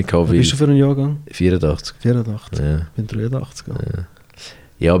Räumchen gehabt. Was bist du für einen Jahrgang? 84. 84? Ja. Ich bin 83.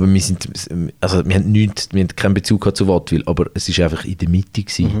 Ja, aber wir haben keinen Bezug zu Wattwil, aber es war einfach in der Mitte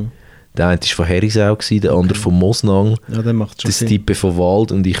gewesen. Der eine war von Herisau, der andere von Mosnang, ja, dann macht's schon das Type von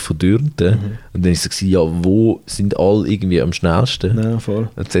Wald und ich von Dürnten. Und dann war es so, ja, wo sind alle irgendwie am schnellsten? Ja, voll.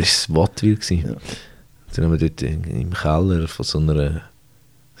 Und dann war es Wattwil. Ja. Dann haben wir dort im Keller von so einer,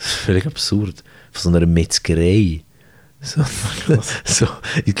 völlig absurd, von so einer Metzgerei, so,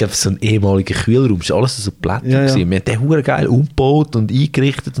 ich glaube, so ein ehemaliger Kühlraum, das war alles so Blätter. Ja. Wir haben den hure geil umgebaut und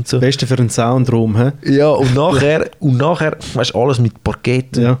eingerichtet und so. Beste für einen Soundraum, hä? Ja, und nachher, weißt du, alles mit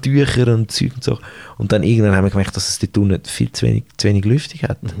Parkett und Tüchern und Zeug und so. Und dann irgendwann haben wir gemerkt, dass es dort unten viel zu wenig Lüftung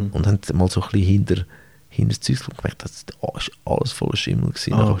hat. Und haben mal so ein bisschen hinter das Zeug gemerkt, dass das alles voller Schimmel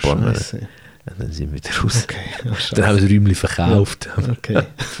war nach ein paar Monaten. Und dann sind wir wieder raus. Okay. Dann haben wir das Räumchen verkauft. Ja.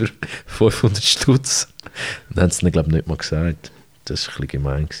 Für 500 Stutz. Und dann haben sie es dann, glaube ich, nicht mal gesagt. Das war ein bisschen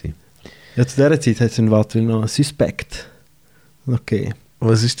gemein gewesen. Ja, zu dieser Zeit hat es in Wattwil noch Suspect. Okay.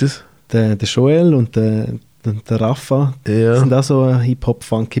 Was ist das? Der Joel und der Rafa sind auch so eine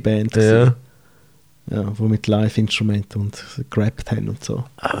Hip-Hop-Funky-Band. Ja, die mit Live-Instrumenten und gerappt haben und so.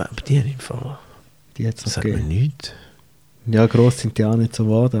 Aber die haben im Fall... Die hat es noch gegeben. Sagt mir nichts. Ja, gross sind die auch nicht so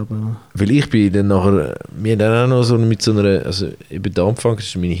geworden, aber... Weil ich bin dann nachher, wir haben dann auch noch so mit so einer, also eben der Anfang,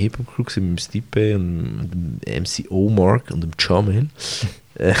 das war meine Hip-Hop-Crew mit dem Stipe und dem MC Omar und dem Jamil.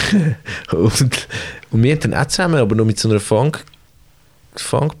 und wir haben dann auch zusammen, aber noch mit so einer Funkband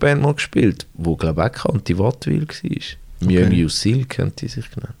mal gespielt, wo glaube ich auch Kanti Wattwil war. Myung Yusil kennt die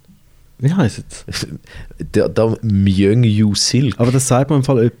sich genannt. Wie heisst es? Der Myung Yusil. Aber das sagt man im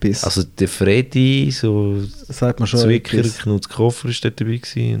Fall etwas. Also der Freddy, so Das sagt man schon Zwicker, etwas. Knut Koffer war dort dabei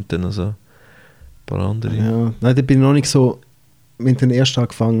gewesen, und dann noch so ein paar andere. Ja, nein, da bin ich noch nicht so... Wir haben dann erst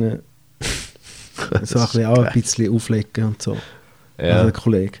angefangen, so ein bisschen, auch ein bisschen auflegen und so. Ja. Also der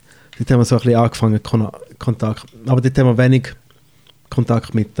Kollege. Dort haben wir so ein bisschen angefangen, Kontakt... Aber dort haben wir wenig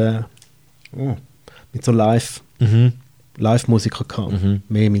Kontakt mit so Live-Musiker gehabt. Mhm.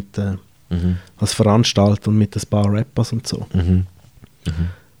 Mehr mit als Veranstalter und mit ein paar Rappers und so. Mhm.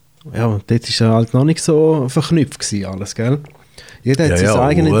 Ja, und dort war er halt noch nicht so verknüpft gewesen, alles, gell? Jeder hat sein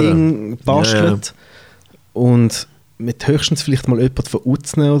eigenes Ding gebastelt und mit höchstens vielleicht mal jemand von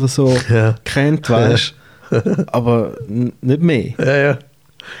Uzne oder so kennt, weißt du? Aber nicht mehr. Ja.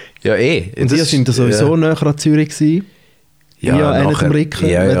 Ja, eh. Und wir sind da sowieso näher an Zürich gewesen. Ja, einer dem Ricken,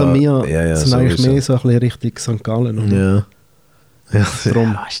 weder wir sind eigentlich sowieso. mehr so ein bisschen Richtung St. Gallen. Oder? Ja.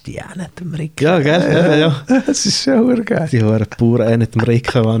 Darum. Hast du die auch nicht am Ricken? Ja, gell? Ja. Das ist schon geil. Die hören pur auch nicht dem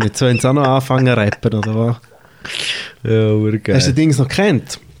Ricken, waren. Jetzt sollen sie auch noch anfangen zu rappen, oder was? Ja, geil. Hast du die Dings noch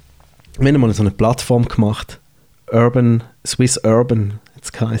kennt? Wir haben mal so eine Plattform gemacht. Swiss Urban hat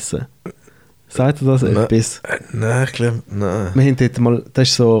es geheißen. Sagt ihr das etwas? Nein, ich glaube, nein. Wir haben dort mal,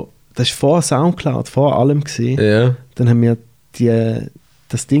 das war vor Soundcloud, vor allem gewesen. Ja. Dann haben wir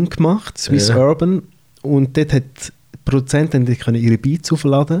das Ding gemacht, Swiss Urban, und dort hat die Produzenten können ihre Beats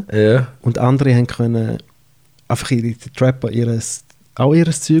aufladen und andere haben können einfach die Trapper auch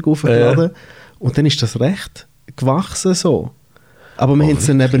ihr Zeug aufladen und dann ist das recht gewachsen so. Aber wir haben es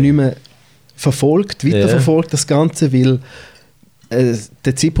dann eben nicht mehr weiterverfolgt, das Ganze, weil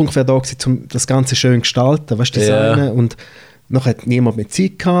der Zeitpunkt wäre da gewesen, um das Ganze schön zu gestalten, weißt du, designen, und noch hat niemand mehr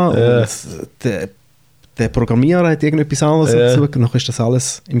Zeit gehabt und der Programmierer hat irgendetwas anderes dazu und dann ist das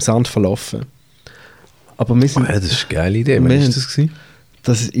alles im Sand verlaufen. Aber wir sind, das ist eine geile Idee. Wann war das gewesen?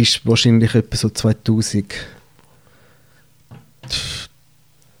 Das ist wahrscheinlich etwa so 2002,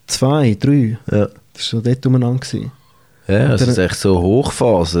 2003. Ja. Das war so dort umeinander gewesen. Ja, also das ist echt so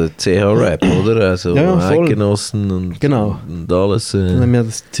Hochphase, CH-Rap, oder? Also voll. Eidgenossen und alles. Dann haben wir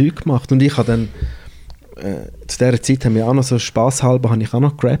das Zeug gemacht und ich habe dann zu dieser Zeit haben wir auch noch so spaßhalber habe ich auch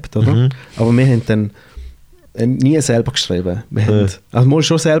noch gerappt, oder? Aber wir haben dann nie selber geschrieben. Wir haben, also mal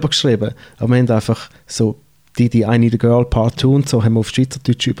schon selber geschrieben, aber wir haben einfach so die I Need a Girl Part 2 und so haben wir auf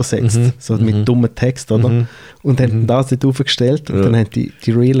Schweizerdeutsch übersetzt, so mit dummen Text, oder? Und haben das dort aufgestellt und dann haben die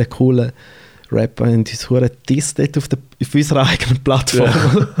realen, coolen Rapper haben uns hure Diss dort auf unserer eigenen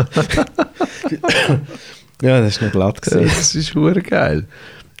Plattform. Ja, das ist noch glatt gewesen. Das ist hure geil.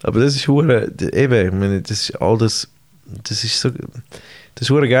 Aber das ist hure, eben, ich meine, das ist alles, das ist so, das ist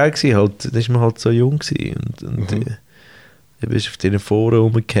hure geil gewesen, halt, da ist man halt so jung gewesen und du bist auf diesen Foren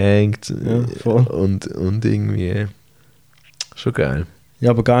rumgehängt und irgendwie, schon geil.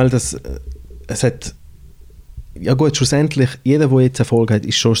 Ja, aber geil, dass es hat, ja gut, schlussendlich, jeder, der jetzt Erfolg hat,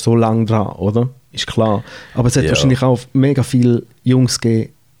 ist schon so lange dran, oder? Ist klar. Aber es hat wahrscheinlich auch mega viele Jungs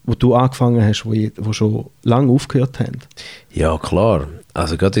gegeben, wo du angefangen hast, die schon lange aufgehört haben. Ja, klar.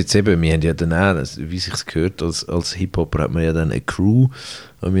 Also gerade jetzt eben, wir haben ja dann auch, wie es sich gehört, als Hip-Hopper hat man ja dann eine Crew.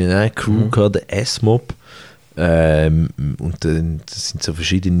 Und wir haben auch eine Crew gehabt, der S-Mob. Und dann das sind so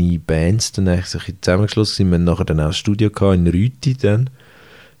verschiedene Bands dann eigentlich so ein bisschen zusammengeschlossen. Wir haben nachher dann auch ein Studio gehabt in Rüti dann.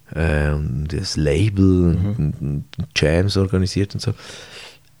 Und das Label und Jams organisiert und so.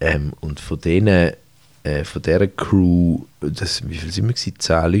 Und von denen, von dieser Crew, wie viel sind wir gewesen?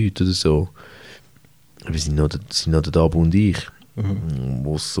 10 Leute oder so. Wir sind noch der Dabu und ich,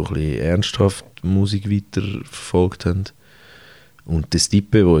 die so ein bisschen ernsthaft Musik weiterverfolgt haben. Und der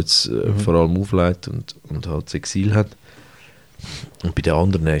Stipe, der jetzt vor allem auflegt und halt das Exil hat. Und bei den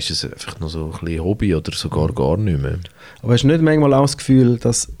anderen ist es einfach noch so ein bisschen Hobby oder sogar gar nicht mehr. Aber hast du nicht manchmal auch das Gefühl,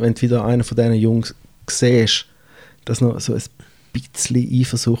 dass, wenn du wieder einen von diesen Jungs siehst, dass noch so ein bisschen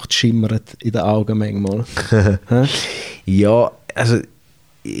Eifersucht schimmert in den Augen manchmal? Ja, also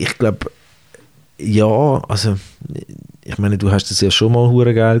ich glaube, ja, also ich meine, du hast das ja schon mal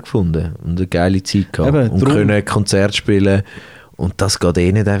hure geil gefunden und eine geile Zeit gehabt. Eben, und können ein Konzert spielen und das geht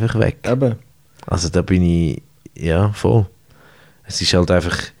nicht einfach weg. Eben. Also da bin ich, ja, voll. Es ist halt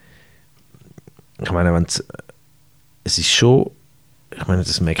einfach, ich meine, es ist schon, ich meine,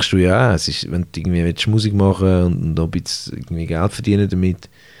 das merkst du ja auch, es ist, wenn du irgendwie willst, Musik machen und noch ein bisschen irgendwie Geld verdienen damit,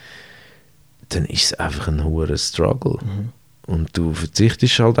 dann ist es einfach ein hoher Struggle. Und du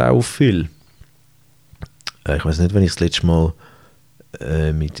verzichtest halt auch auf viel. Ich weiß nicht, wenn ich das letzte Mal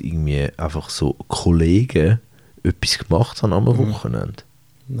mit irgendwie einfach so Kollegen etwas gemacht habe am Wochenende.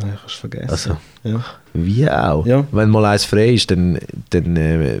 Nein, kannst du vergessen. Also, ja. wie auch. Ja. Wenn mal eins frei ist, dann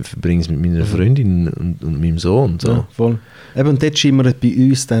verbringe ich es mit meiner Freundin und meinem Sohn. So. Ja, voll. Eben, und dort schimmert bei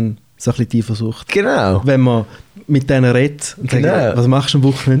uns dann so ein bisschen die Versucht. Genau. Wenn man mit denen redet und sagt, Genau. was machst du am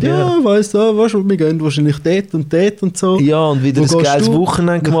Wochenende? Ja. Ja, weißt du, wir gehen wahrscheinlich dort und so. Ja, und wieder Wo ein gehst geiles du?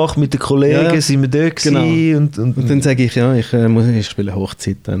 Wochenende gemacht mit den Kollegen, Ja, ja. sind wir dort Genau. gewesen Und dann sage ich, ja, ich spiele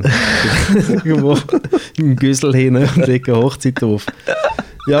Hochzeit dann. Irgendwo im Güssel hin und lege eine Hochzeit auf.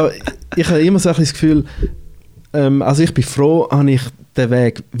 Ja, ich habe immer so ein bisschen das Gefühl, also ich bin froh, habe ich den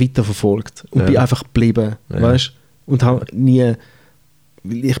Weg weiterverfolgt und bin einfach geblieben, Ja. weißt? Und habe nie,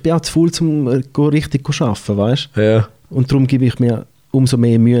 weil ich bin auch zu faul, um richtig zu arbeiten, weißt? Ja. Und darum gebe ich mir umso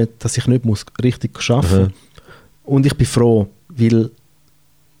mehr Mühe, dass ich nicht muss richtig arbeiten muss. Und ich bin froh, weil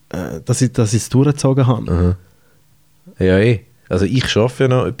dass ich es durchgezogen habe. Aha. Ja, also ich arbeite ja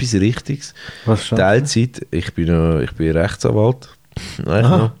noch etwas Richtiges. Was schaffst du? Teilzeit. Ich bin Rechtsanwalt. Eigentlich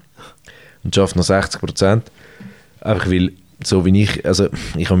Aha. noch. Und arbeite noch 60%. Einfach weil, so wie ich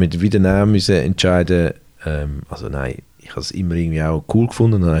habe mich wieder müssen entscheiden, also nein, ich habe es immer irgendwie auch cool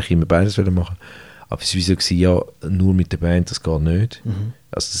gefunden und habe eigentlich immer beides machen. Aber es war so, ja, nur mit der Band, das geht nicht.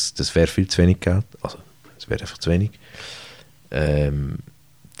 Also das wäre viel zu wenig Geld. Also, es wäre einfach zu wenig. Dann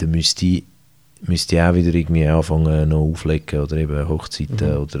müsste ich auch wieder irgendwie anfangen, noch auflegen oder eben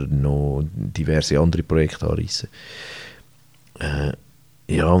Hochzeiten oder noch diverse andere Projekte anreissen.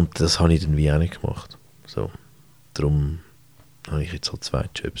 Ja, und das habe ich dann wie auch nicht gemacht. So. Darum habe ich jetzt halt 2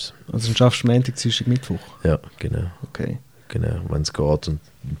 Jobs. Also dann schaffst du Montag, Dienstag, Mittwoch? Ja, genau. Okay. Genau, wenn es geht. Und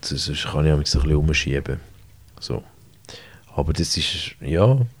sonst kann ich mich so ein bisschen umschieben. So. Aber das ist,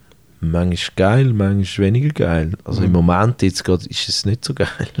 ja, manchmal geil, manchmal weniger geil. Also im Moment jetzt gerade ist es nicht so geil.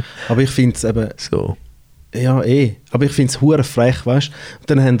 Aber ich finde es eben, So. ja aber ich finde es hure frech, weißt du. Und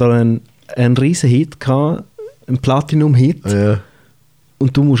dann haben wir einen riesen Hit gehabt, einen Platinum-Hit. Ja.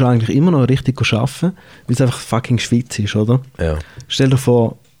 Und du musst eigentlich immer noch richtig arbeiten, weil es einfach fucking Schweiz ist, oder? Ja. Stell dir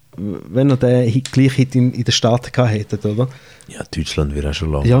vor, wenn ihr den gleichen Hit in den Staaten gehabt hättet, oder? Ja, Deutschland wäre auch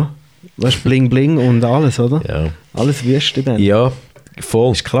schon lang. Ja, weißt du, Bling Bling und alles, oder? Ja. Alles Wüste dann. Ja,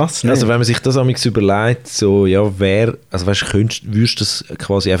 voll. Ist krass, ne? Also wenn man sich das amigs überlegt, so, ja, also weißt, würdest du das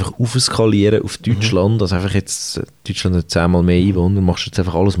quasi einfach aufskalieren auf Deutschland, also einfach jetzt, Deutschland hat 10-mal mehr Einwohner, machst du jetzt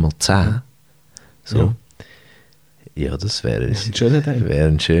einfach alles mal 10. So. Ja. Ja, das wäre ein schöner Teil.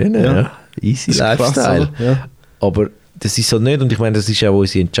 ein schöner, Ja. ja. Easy Das ist krass, Lifestyle. oder? Ja. Aber das ist halt nicht, und ich meine, das ist auch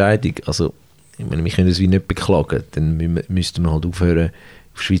unsere Entscheidung. Also, ich meine, wir können das wie nicht beklagen. Dann müssten wir halt aufhören,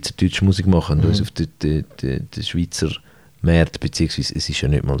 auf schweizerdeutsche Musik machen und uns auf den Schweizer Markt, beziehungsweise es ist ja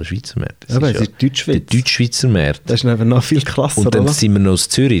nicht mal der Schweizer Markt. Aber es ja ist Deutschschweiz. der Deutsch-Schweizer Markt. Das ist einfach noch viel krasser, Und dann oder? sind wir noch aus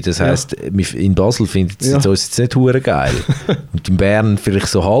Zürich. Das heisst, in Basel findet es Ja. uns jetzt nicht hure geil. Und in Bern vielleicht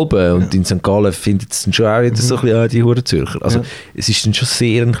so halbe. Und in St. Gallen findet es dann schon auch wieder so ein bisschen, die hure Zürcher. Also Ja. es ist dann schon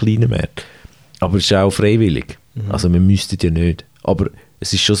sehr ein kleiner Markt. Aber es ist auch freiwillig. Also wir müssten ja nicht. Aber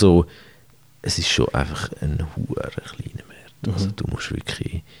es ist schon so, es ist schon einfach ein hure kleiner Markt. Also du musst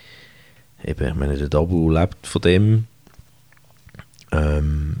wirklich, eben, ich meine, der Dabu lebt von dem. Ja,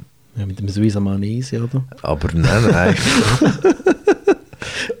 mit dem Swiss Amanesi, oder? Aber nein.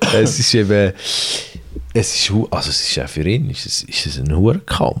 Es ist eben, also es ist auch für ihn ist es ein hoher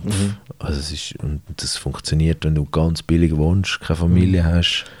Kampf. Also es ist, und das funktioniert, wenn du ganz billig wohnst, keine Familie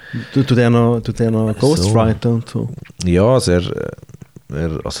hast. Tut der noch Ghostwriter und so? Ja, also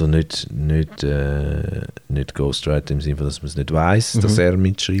also nicht Ghostwriter im Sinne von, dass man es nicht weiss, dass er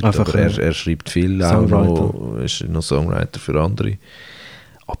mitschreibt, Einfach aber er schreibt viel, auch noch, ist noch Songwriter für andere.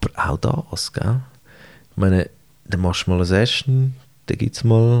 Aber auch das, gell? Ich meine, dann machst du mal eine Session, dann gibt es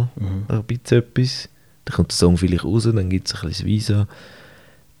mal ein bisschen etwas, dann kommt der Song vielleicht raus, dann gibt es ein bisschen Visa.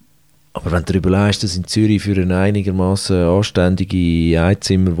 Aber wenn du dir überlegst, dass in Zürich für eine einigermaßen anständige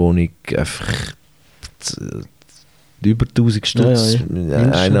Einzimmerwohnung einfach über 1000 Stutz,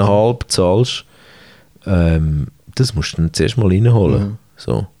 eineinhalb zahlst, das musst du dann zuerst mal reinholen.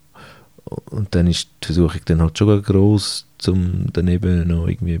 So. Und dann ist die Versuchung dann halt schon gross, um dann eben noch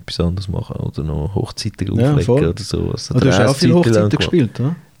irgendwie etwas anderes zu machen oder noch Hochzeiten auflegen oder so. Also du hast auch viele Hochzeiten gemacht. gespielt,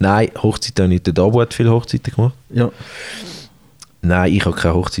 oder? Nein, Hochzeiten habe ich nicht. Der Dabu hat viele Hochzeiten gemacht. Ja. Nein, ich habe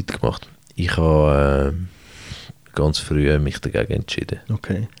keine Hochzeiten gemacht. Ich habe ganz früh mich dagegen entschieden.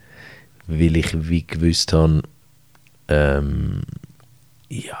 Okay. Weil ich wie gewusst habe,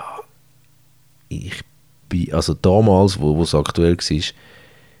 ich bin, also damals, wo es aktuell war,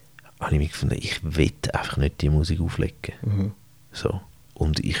 habe ich mich gefunden, ich will einfach nicht die Musik auflegen. So.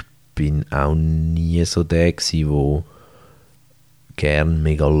 Und ich bin auch nie so der gewesen, gern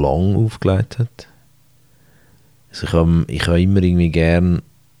mega lang aufgelegt hat. Also ich habe immer irgendwie gern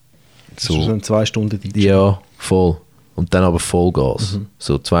So ein 2 Stunden DJ. Ja, voll. Und dann aber Vollgas.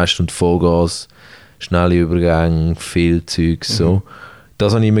 So 2 Stunden Vollgas, schnelle Übergänge, viel Zeugs, so.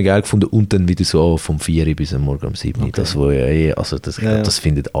 Das habe ich immer geil gefunden. Und dann wieder so vom 4 bis am Morgen um 7. Okay. Das, wo ja also das, ich glaub, das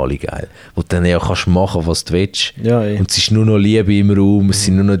finden alle geil. Wo du dann ja kannst machen, was du willst. Ja, Und es ist nur noch Liebe im Raum, es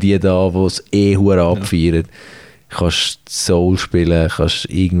sind nur noch die da, die es hure abfeiern. Du kannst Soul spielen, kannst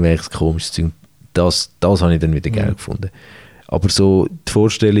irgendwelches komisches Zeug. Das habe ich dann wieder geil gefunden. Aber so die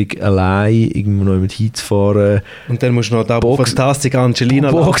Vorstellung, allein irgendwo noch mit hinzufahren, Und dann musst du noch Dabu Fantastic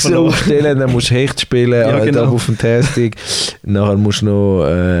Angelina Boxen aufstellen, dann musst du Hecht spielen, Ja, genau. Dabu Fantastic. Nachher musst du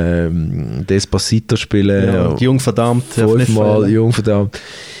noch Despacito spielen. Ja, die Jungverdammt. 5-mal Jungverdammt.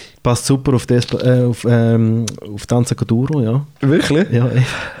 Passt super auf Danza Kuduro, ja. Wirklich? Ja,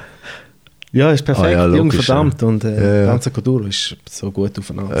 ja, ist perfekt. Ja, logisch, Jungverdammt und Ja. Danza Kuduro ist so gut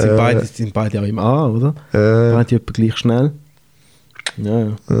aufeinander. Sind beide auch im A, oder? Beide etwa gleich schnell. Ja.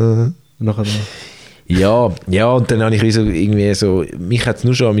 Und nachher dann. Ja, und dann habe ich wie so irgendwie so, mich hat es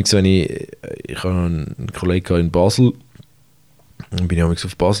nur schon, wenn ich habe einen Kollegen in Basel, dann bin ich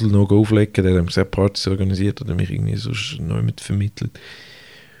auf Basel noch auflegen, der hat gesagt, Partys organisiert oder mich irgendwie so neu mit vermittelt.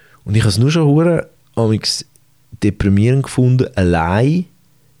 Und ich habe es nur schon hure deprimierend gefunden, allein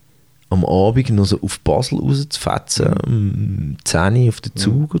am Abend noch so auf Basel rauszufetzen, um 10 Uhr auf den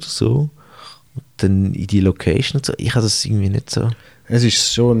Zug oder so. Und dann in die Location und so. Ich habe das irgendwie nicht so. Es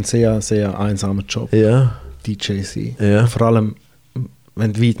ist schon ein sehr, sehr einsamer Job, Ja, DJ sein. Ja. Vor allem,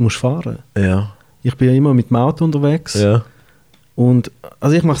 wenn du weit musst fahren. ja, Ich bin ja immer mit dem Auto unterwegs. ja. Und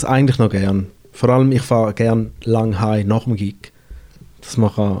also ich mache es eigentlich noch gern. Vor allem, ich fahre gern lang heim nach dem Gig. Das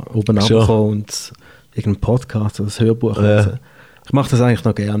mache ich oben Schon. runterkommen und irgendeinen Podcast oder ein Hörbuch Ja. lesen. Ich mache das eigentlich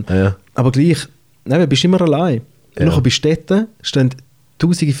noch gern. Ja. Aber gleich, du bist immer allein. Ja. Nachher bist du dort, stehen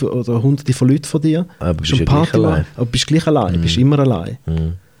Tausende oder Hunderte von Leuten vor dir. Aber Bist bist ja am gleich Party allein. aber bist gleich allein. Bist immer allein.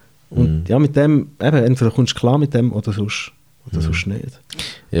 Mhm. Und ja, mit dem, entweder kommst du klar mit dem oder sonst nicht.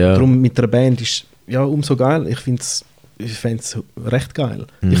 Ja. Darum mit einer Band ist ja umso geil. Ich fände es recht geil.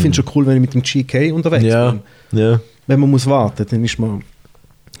 Ich finde es schon cool, wenn ich mit dem GK unterwegs Ja. bin. Ja. Wenn man muss warten, dann ist man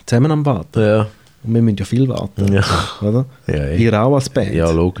zusammen am Warten. Ja. Und wir müssen ja viel warten. Ja. Oder? Ja, Ihr auch als Band.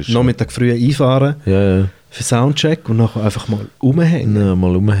 Ja, logisch. Nachmittag früh einfahren Ja. für Soundcheck und nachher einfach mal rumhängen. Ja,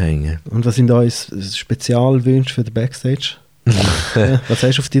 mal rumhängen. Und was sind eure Spezialwünsche für den Backstage? Ja, was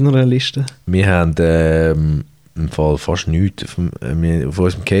hast du auf deiner Liste? Wir haben im Fall fast nichts auf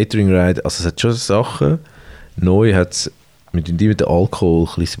unserem Catering-Ride. Also es hat schon Sachen. Neu hat es mit dem Alkohol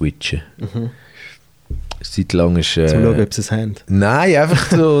ein bisschen switchen. Eine Zeit lang ist... Zum schauen, ob sie es haben. Nein, einfach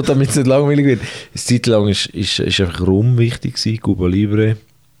so, damit es nicht langweilig wird. Eine Zeit lang ist einfach Rum wichtig gewesen, Cuba Libre.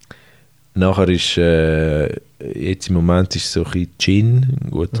 Nachher ist, jetzt im Moment ist so ein bisschen Gin,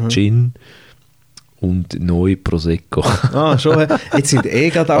 ein guter Gin. Und neu Prosecco. Ah, schon. Jetzt sind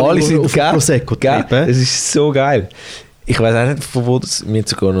gerade alle sind auf geil. Prosecco Geil. getrieben. Es ist so geil. Ich weiß auch nicht, von wo das... Wir haben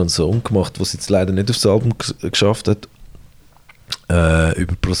sogar noch einen Song gemacht, den es jetzt leider nicht aufs Album geschafft hat.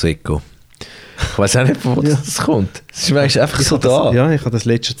 Über Prosecco. Ich weiß auch nicht, von wo das kommt. Es ist manchmal einfach so da. Ja, ich habe das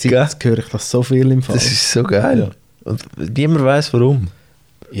letzte Zeit, Gell? jetzt höre ich das so viel im Fall. Das ist so geil. Ja. Und niemand weiß warum.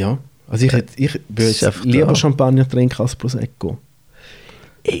 Ja, also ich würde ist einfach jetzt lieber da. Champagner trinken als Prosecco.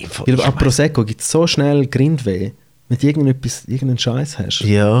 Ey, Weil ab Prosecco gibt es so schnell Grindweh, wenn du irgendeinen Scheiß hast.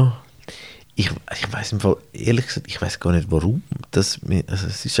 Ja. Ich weiß im Fall, ehrlich gesagt, ich weiß gar nicht warum. Es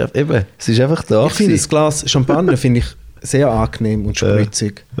ist einfach da. Ich finde das Glas Champagner finde ich sehr angenehm und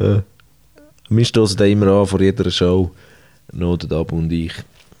spritzig. Wir stoßen da immer an vor jeder Show. Noch der Dabu und ich.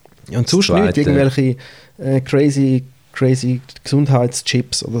 Ja, und sonst nicht Zweite. irgendwelche crazy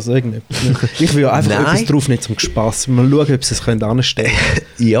Gesundheitschips oder so irgendetwas. Ich will einfach Nein. etwas draufnehmen zum Spass. Mal schauen, ob sie es anstellen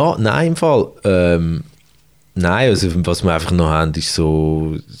können. Ja, nein, im Fall. Nein, also was wir einfach noch haben, ist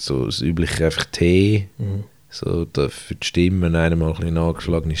so das übliche einfach Tee. So für die Stimme, wenn einer mal ein bisschen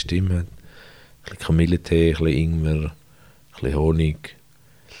angeschlagene Stimme hat. Ein bisschen Kamillentee, ein bisschen Ingwer, ein bisschen Honig.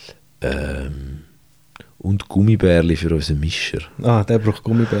 Und Gummibärli für unseren Mischer. Ah, der braucht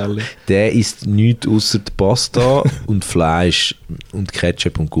Gummibärli. Der isst nichts außer Pasta und Fleisch und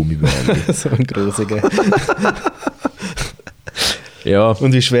Ketchup und Gummibärli. So ein grosiger. Ja,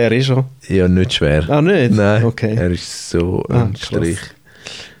 Und wie schwer ist er? ja, nicht schwer. Ah, nicht? Nein, Okay. er ist so Ah, ein Strich.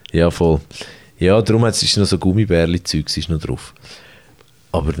 Ja, voll. Ja, darum ist noch so Gummibärli-Zeugs ist noch drauf.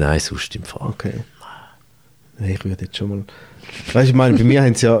 Aber nein, sonst im Fall. Okay. Nee, ich würde jetzt schon mal... Weißt du, ich meine, bei mir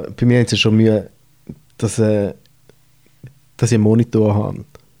haben sie ja schon Mühe, dass ich einen Monitor habe.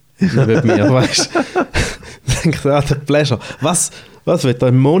 Neben mir, weißt du? Dann denke ich, der Pleasure. Was wird da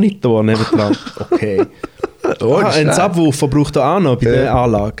ein Monitor nebendran? Okay. Oh, ein Subwoofer braucht er auch noch bei der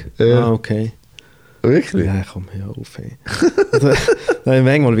Anlage? Ja. Ah, okay. Wirklich? Ja, komm, hör auf, hey. Also,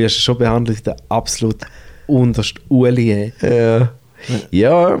 manchmal wirst du schon behandelt, der absolut unterste Uli, ey.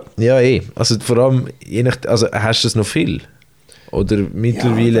 Ja, eh. Also vor allem, also hast du das noch viel? Oder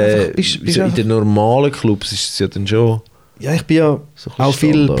mittlerweile, einfach, bist so in einfach- den normalen Clubs ist es ja dann schon... Ja, ich bin ja So ein bisschen auch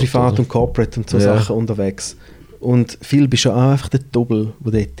viel Standard, privat oder? und corporate und so Ja. Sachen unterwegs. Und viel bist du auch einfach der Doppel,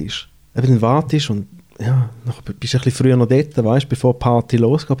 der dort ist. Eben dann wartest und ja, nachher bist du ein bisschen früher noch dort, weißt, bevor die Party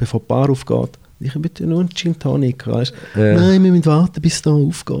losgeht, bevor die Bar aufgeht. Ich bitte nur einen Gin Tonic, weißt. Ja. Nein, wir müssen warten, bis es da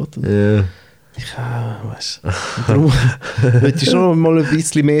aufgeht. Und Ja. ich, weißt. Und darum willst du schon mal ein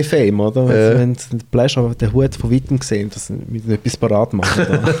bisschen mehr Fame, oder? Ja. Wenn du den Pleasure, den Hut von weitem gesehen, dass wir etwas parat machen.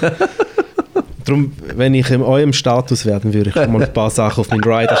 Da. Darum, wenn ich in eurem Status wäre, dann würde ich mal ein paar Sachen auf meinen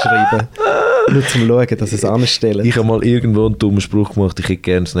Rider schreiben. Nur zum Schauen, dass es anstellen. Ich habe mal irgendwo einen dummen Spruch gemacht, ich hätte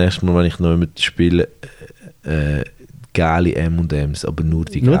gerne das nächste Mal, wenn ich noch mit spiele, geile M&M's, aber nur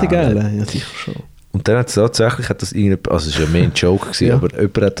die Nur die geilen. Geilen, ja sicher schon. Und dann hat es tatsächlich, also es war ja mehr ein Joke, gewesen, Ja. aber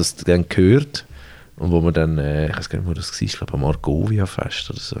jemand hat das dann gehört und wo wir dann, ich weiß gar nicht, wo das war, ich glaube am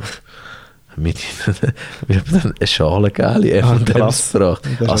Argovia-Fest oder so, wir haben dann eine Schale geile M&M's krass. gebracht.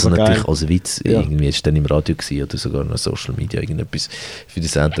 Das ist Also aber natürlich geil. als Witz, Ja. irgendwie ist es dann im Radio gewesen, oder sogar noch Social Media, irgendetwas für die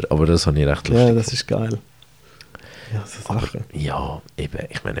Sender, aber das habe ich recht lustig. Ja, das ist geil. Ja, so Sachen. Ja, eben,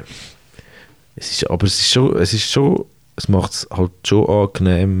 ich meine, es macht es halt schon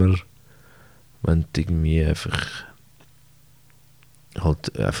angenehmer, wenn du irgendwie einfach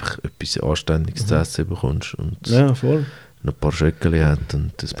etwas Anständiges zu essen bekommst und Ja, voll. noch ein paar Schöckeli hat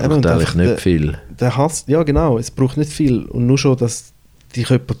und das Eben, braucht und eigentlich einfach nicht der- viel. Der Hass, ja genau, es braucht nicht viel. Und nur schon, dass dich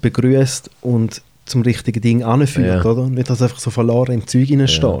jemand begrüßt und zum richtigen Ding anführt, Ja. oder? Nicht, dass du einfach so verloren im Zeug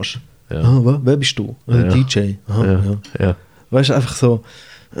reinstehst. Ja. Ah, wer bist du? Ja. DJ. Aha, Ja, ja. ja. Weißt du, einfach so.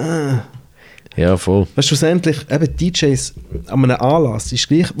 Ja, voll. Weißt du, schlussendlich, eben DJs an einem Anlass, ist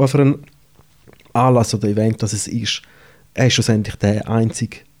gleich, was für ein Anlass oder Event das es ist. Er ist schlussendlich der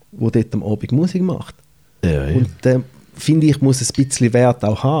Einzige, der dort am Abend Musik macht. Ja, ja. Und der, finde ich, muss ein bisschen Wert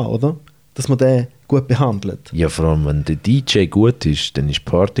auch haben, oder? Dass man den gut behandelt. Ja, vor allem, wenn der DJ gut ist, dann ist die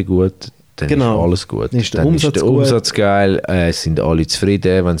Party gut, dann Genau. ist alles gut. Dann ist der dann Umsatz ist der gut. Umsatz geil, sind alle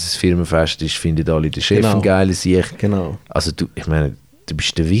zufrieden, wenn es ein Firmenfest ist, finden alle den Chef Genau. ein geiles Sicht. Genau. Also ich meine, du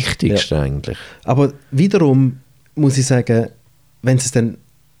bist der Wichtigste eigentlich. Aber wiederum muss ich sagen, wenn sie es dann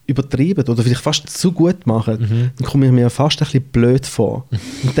übertreiben oder vielleicht fast zu gut machen, dann komme ich mir fast ein bisschen blöd vor.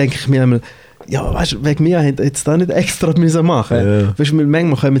 Dann denke ich mir einmal, ja, weißt du, wegen mir hätten wir jetzt da nicht extra müssen machen. Ja. Weißt du,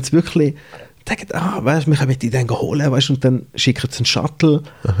 manchmal können wir jetzt wirklich denken, weißt du, wir können die dann holen, weißt du, und dann schicken sie einen Shuttle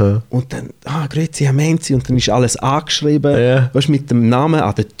und dann, grüezi, Herr Menzi, und dann ist alles angeschrieben, Ja. weißt du, mit dem Namen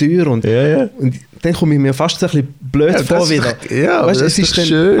an der Tür und, Ja. und dann komme ich mir fast so ein bisschen blöd Ja, vor das ist wieder. doch- ja, weißt, du, das es ist ist doch dann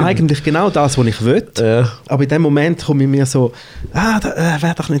schön. eigentlich genau das, was ich will. Ja. Aber in dem Moment komme ich mir so,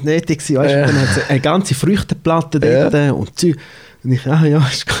 wäre doch nicht nötig gewesen. Weißt, Ja. Dann hat es eine ganze Früchteplatte dort und Zeug. Und ich, ja,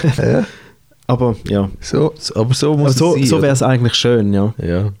 ist gut. Ja. Aber ja, Aber so muss aber es sein. so oder? wäre es eigentlich schön, ja.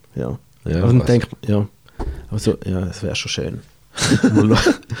 Ja. ja. Ja, aber dann was? denke ich, ja. Aber so, ja, es wäre schon schön.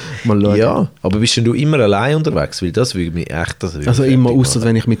 mal schauen. Ja, aber bist denn du immer allein unterwegs? Weil das würde mich echt... Das würde Also mich immer, fertig außer machen.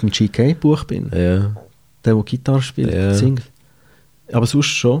 wenn ich mit dem GK-Buch bin. Ja. Der Gitarre spielt, Ja. singt. Aber sonst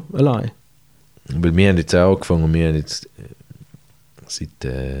schon allein. Weil wir haben jetzt auch angefangen, wir haben jetzt seit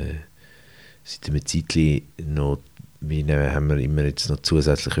einem Zeitchen noch, haben wir immer jetzt noch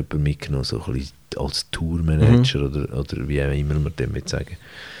zusätzlich jemanden mitgenommen, so ein bisschen als Tourmanager oder wie auch immer man dem sagen.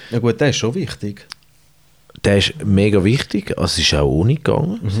 Ja gut, das ist schon wichtig. Der ist mega wichtig, also es ist auch ohne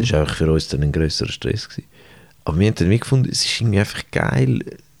gegangen, es war auch für uns dann ein grösserer Stress gewesen. Aber wir haben dann gefunden, es ist irgendwie einfach geil.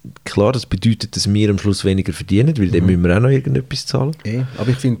 Klar, das bedeutet, dass wir am Schluss weniger verdienen, weil dann müssen wir auch noch irgendetwas zahlen. Aber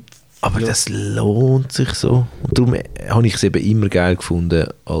ich finde, Aber das lohnt sich so. Und darum habe ich es eben immer geil gefunden,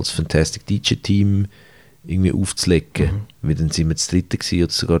 als Fantastic DJ-Team irgendwie aufzulegen. Weil dann sind wir das dritte gewesen,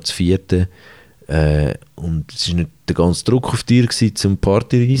 oder sogar das vierte. Und es war nicht der ganze Druck auf dir gewesen, zum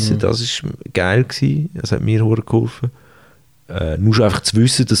Party reissen. Das war geil gewesen. Das hat mir sehr geholfen. Nur schon einfach zu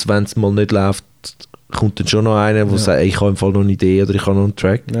wissen, dass wenn es mal nicht läuft, kommt dann schon noch einer, der sagt, ich habe im Fall noch eine Idee oder ich habe noch einen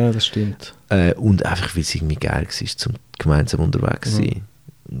Track. ja, das stimmt. Und einfach, weil es irgendwie geil war, zum gemeinsam unterwegs zu sein.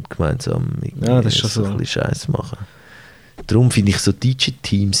 Und gemeinsam irgendwie Ja, das ist schon so so. ein bisschen Scheiß machen. Darum finde ich so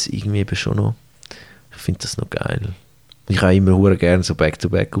DJ-Teams irgendwie eben schon noch, ich finde das noch geil. Ich habe immer hure gerne so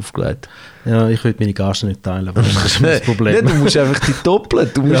Back-to-Back aufgelegt. Ja, ich will meine Gage nicht teilen, aber das ist das Problem. Nein, du musst einfach die doppeln.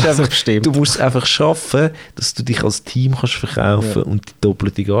 Du musst, Ja, das einfach, stimmt. du musst es einfach schaffen, dass du dich als Team kannst verkaufen und die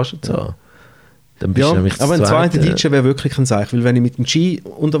doppelte Gage zu haben. Dann bist Ja, du nämlich das aber ein zweiter Zweite. DJ wäre wirklich ein Seich, weil wenn ich mit dem G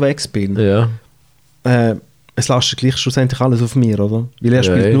unterwegs bin, Ja. es lastet gleich schlussendlich alles auf mir, oder? Weil er Ja,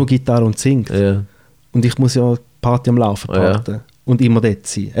 spielt ja. nur Gitarre und singt. Ja. Und ich muss ja die Party am Laufen behalten. Und immer dort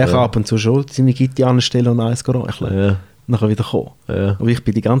sein. Er kann ab und zu schon seine Gitarre anstellen und eins räucheln. Ja. Nachher wieder kommen. Ja. Aber ich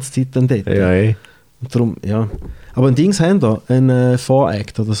bin die ganze Zeit dann dort. Ja, ey. Und darum, ja. Aber ein Dings haben wir, ein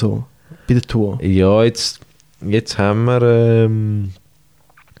Voract oder so, bei der Tour. Ja, jetzt haben wir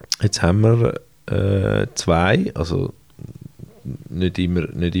zwei, also nicht immer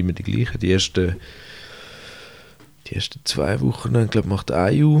die gleichen. Die ersten 2 Wochen, ich glaube, macht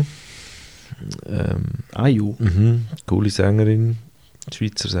Ayu. Ayu? Coole Sängerin,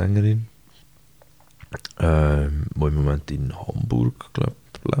 Schweizer Sängerin, die im Moment in Hamburg, glaube ich,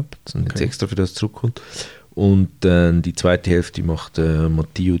 lebt und jetzt extra für das zurückkommt. Und dann die zweite Hälfte macht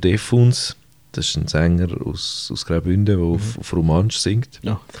Matteo Defuns. Das ist ein Sänger aus Graubünden, der auf Romansch singt.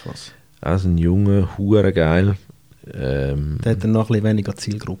 Ja, krass. Also ein Junge, hure geil. Der hat dann noch ein bisschen weniger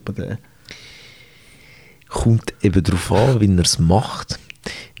Zielgruppe. Der. Kommt eben darauf an, wie er es macht.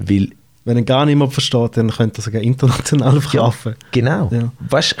 Weil, wenn er gar niemand versteht, dann könnte er sogar international verkaufen. Genau. Ja.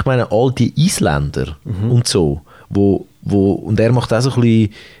 Weißt du, ich meine, all die Isländer und so, und er macht auch so ein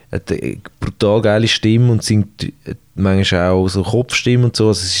bisschen eine brutal geile Stimme und singt manchmal auch so Kopfstimme und so.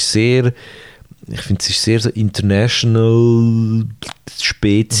 Also es ist sehr, ich finde, es ist sehr so international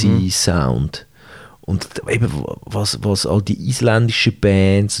Spezi-Sound. Und eben, was all die isländischen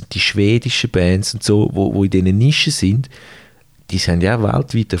Bands und die schwedischen Bands und so, wo in diesen Nischen sind, die haben ja auch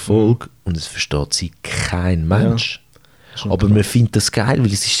weltweit Erfolg und es versteht sie kein Mensch. Ja, aber man findet das geil,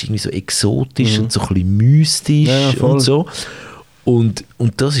 weil es ist irgendwie so exotisch und so ein bisschen mystisch und so. Und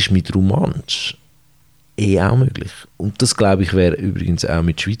das ist mit Romansch auch möglich. Und das, glaube ich, wäre übrigens auch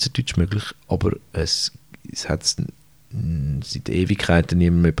mit Schweizerdeutsch möglich, aber es hat es seit Ewigkeiten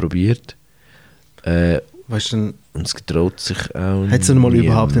niemand mehr probiert. Weißt du, und es getraut sich auch hat es denn mal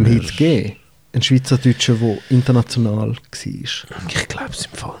überhaupt einen Hit mehr. gegeben? Ein Schweizerdeutscher, der international war? Ich glaube es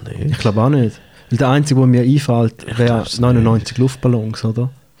im Fall nicht. Ich glaube auch nicht. Weil der einzige, der mir einfällt, wäre 99 Luftballons, oder?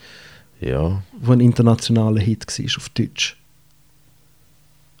 Ja. Wo ein internationaler Hit war auf Deutsch.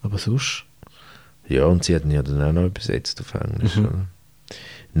 Aber sonst? Ja, und sie hatten ja dann auch noch übersetzt auf Englisch. Oder?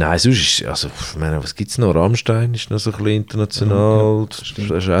 Nein, sonst ist, also, ich meine, was gibt es noch? Rammstein ist noch so ein bisschen international, das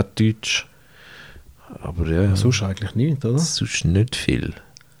ist auch Deutsch. Aber ja. Sonst eigentlich nicht, oder? Sonst nicht viel.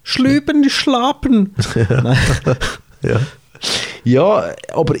 Schlüben, die Schlappen! Nein. Ja,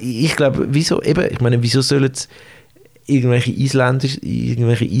 aber ich glaube, wieso sollen es irgendwelche Isländer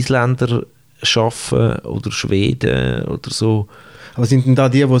schaffen oder Schweden oder so? Aber sind denn da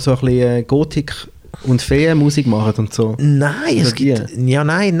die so ein bisschen Gothic und Feenmusik machen und so? Nein, es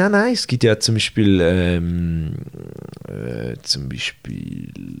gibt ja zum Beispiel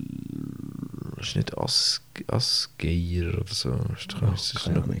ist nicht Asgeir oder so. Das ist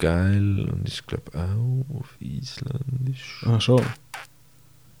noch geil und ich glaube auch auf Isländisch. Ah, schon.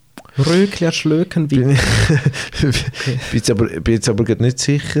 Rökler Schlöken bin jetzt aber gerade nicht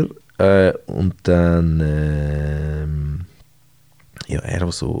sicher. Und dann ja, er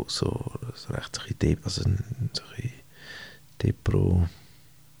auch so recht so ein bisschen Depro.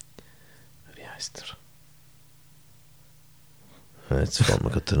 Wie heißt er? Jetzt fällt mir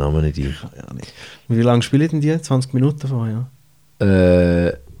gerade der Name nicht ein. Ja, nicht. Und wie lange spielen denn die? 20 Minuten vorher?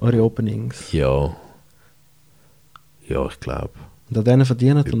 Eure Openings? Ja. Ja, ich glaube. Und an denen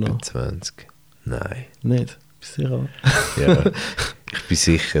verdienen ihr Über noch? 20. Nein. Nicht? Bist du sicher? Ja, ich bin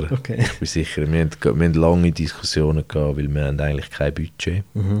sicher. Okay. Ich bin sicher. Wir haben lange Diskussionen gehabt, weil wir haben eigentlich kein Budget.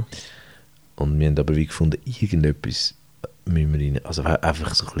 Und wir haben aber wie gefunden, irgendetwas müssen wir rein. Also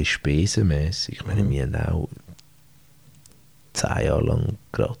einfach so ein bisschen spesenmässig. Ich meine, wir haben auch 10 Jahre lang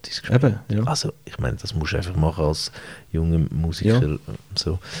gratis gespielt. Eben, ja. Also ich meine, das musst du einfach machen als junger Musiker. Ja.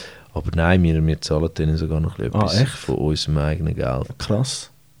 So. Aber nein, wir zahlen denen sogar noch etwas echt? von unserem eigenen Geld. Krass.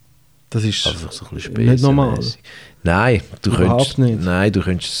 Das ist einfach so ein bisschen nicht normal. Nein, du Überhaupt könntest, nicht. Nein, du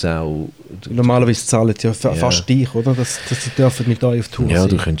könntest es auch... Normalerweise zahlen ja fast dich, oder? Dass sie dürfen mit euch auf Tour ja, sein.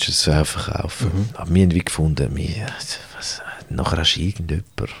 du könntest es auch verkaufen. Aber wir haben wie gefunden, nachher hast du irgendjemand.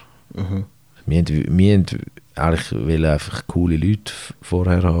 Wir haben eigentlich einfach coole Leute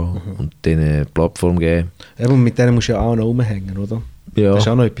vorher haben und denen eine Plattform geben. Eben, und mit denen musst du ja auch noch rumhängen, oder? Ja. Das ist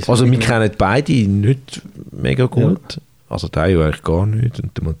auch noch etwas. Also wir kennen beide nicht mega gut. Ja. Also der eigentlich gar nicht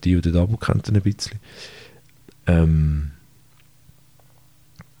und der Matteo und der Dabu kennt ihn ein bisschen.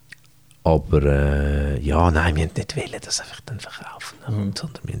 Aber ja, nein, wir wollten nicht das einfach dann verkaufen, sondern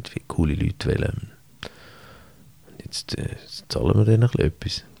wir wollten coole Leute wollen. Und jetzt zahlen wir denen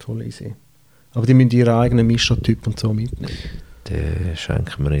etwas. Voll easy. Aber die müssen ihren eigenen Mischertyp und so mitnehmen. Den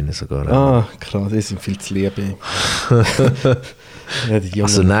schenken wir ihnen sogar auch. Ah, krass, die sind viel zu lieb. Ja, die Jungen.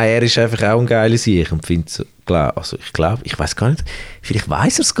 Also nein, er ist einfach auch ein geiler Sieg und findet so, ich weiß gar nicht, vielleicht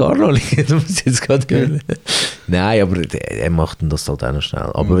weiß er es gar noch nicht, das muss ich jetzt gerade hören. Nein, aber er macht das halt auch noch schnell.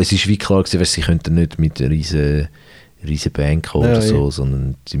 Aber es ist wie klar gewesen, sie könnten nicht mit einer riesen Band kommen oder so,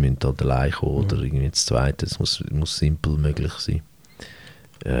 sondern sie müssen halt allein kommen oder irgendwie das Zweite. Es muss simpel möglich sein.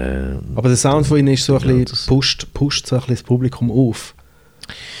 Aber der Sound von ihnen ist so ein bisschen, pusht so ein bisschen das Publikum auf.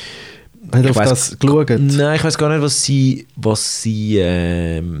 Hat er auf das geschaut? Nein, ich weiß gar nicht, was sie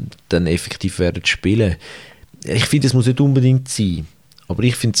dann effektiv werden spielen. Ich finde, es muss nicht unbedingt sein. Aber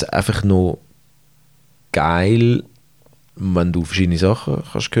ich finde es einfach noch geil, wenn du verschiedene Sachen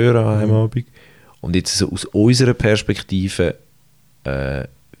kannst hören an einem Abend. Und jetzt so aus unserer Perspektive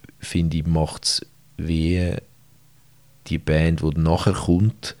finde ich, macht es wie die Band, die nachher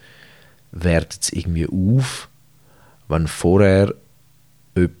kommt, wertet es irgendwie auf, wenn vorher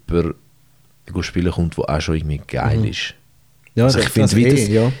jemand spielen kommt, der auch schon irgendwie geil ist. Ja, also ich finde,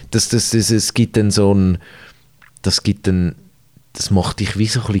 es gibt dann so ein, das macht dich wie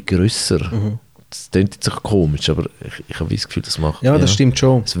so ein bisschen grösser. Das klingt jetzt auch komisch, aber ich habe das Gefühl, das macht. Ja, das stimmt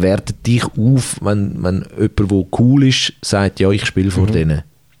schon. Es wertet dich auf, wenn jemand, der cool ist, sagt, ja, ich spiele vor denen.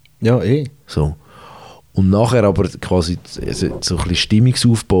 Ja, So. Und nachher aber quasi so ein bisschen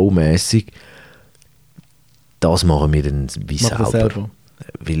stimmungsaufbaumässig, das machen wir dann wie selber.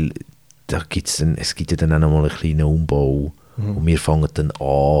 Weil es gibt ja dann auch noch mal einen kleinen Umbau und wir fangen dann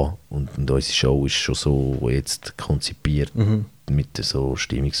an und unsere Show ist schon so jetzt konzipiert mit so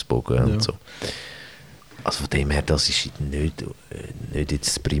Stimmungsbogen und so. Also von dem her, das ist nicht jetzt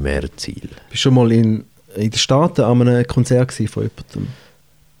das primäre Ziel. Bist du schon mal in den Staaten an einem Konzert von jemandem?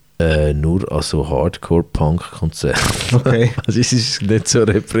 Nur an so Hardcore-Punk-Konzert. Okay. Also es ist nicht so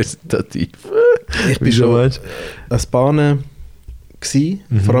repräsentativ. Ich bin schon als Bahnen gsi,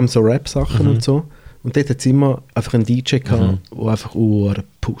 vor allem so Rap-Sachen und so. Und dort hat es immer einfach einen DJ gehabt, der einfach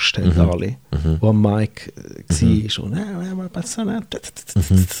gepusht hat, alle. Der am Mic war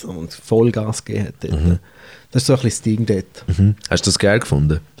und Vollgas gegeben hat dort. Das ist so ein bisschen das Ding dort. Hast du das geil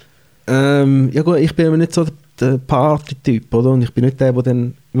gefunden? Ja gut, ich bin aber nicht so der Party-Typ, oder? Und ich bin nicht der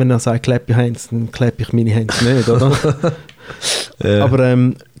dann, wenn er sagt, clap your hands, dann clap ich meine Hands nicht, oder? Ja. Aber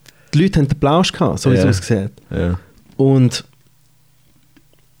die Leute haben den Plausch gehabt, so wie es ausgesehen hat. Ja. Und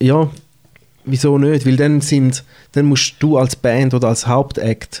ja, wieso nicht? Weil dann musst du als Band oder als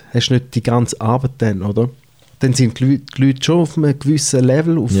Hauptact, hast nicht die ganze Arbeit dann, oder? Dann sind die Leute schon auf einem gewissen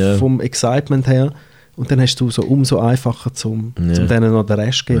Level, vom Excitement her. Und dann hast du so umso einfacher, zum denen noch den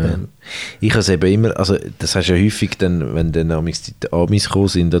Rest geben. Ja. Ich habe es eben immer, also das hast du ja häufig dann, wenn dann die Amis gekommen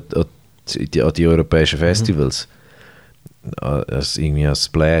sind an die europäischen Festivals, irgendwie als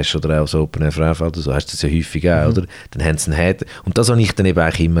Splash oder auch als Open Air Frauenfeld oder so, hast du das ja häufig auch, oder? Dann haben sie einen Head und das habe ich dann eben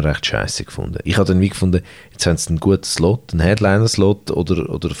eigentlich immer recht scheiße gefunden. Ich habe dann wie gefunden, jetzt haben sie einen guten Slot, einen Headliner-Slot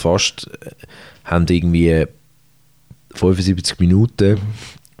oder fast haben irgendwie 75 Minuten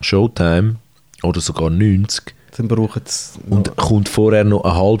Showtime oder sogar 90. Dann brauchen sie und kommt vorher noch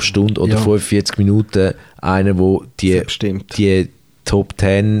eine halbe Stunde oder 45 Minuten einer, der die Top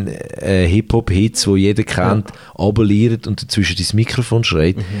 10 Hip-Hop-Hits, die jeder kennt, abonniert und dazwischen ins Mikrofon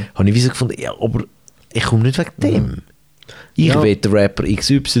schreit, habe ich wie so gefunden, ja, aber ich komme nicht wegen dem. Ich will den Rapper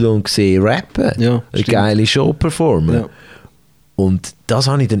XY sehen rappen, eine geile Show performen. Ja. Und das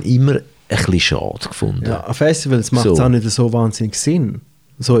habe ich dann immer ein bisschen schade gefunden. Ja, an Festivals macht es auch nicht so wahnsinnig Sinn,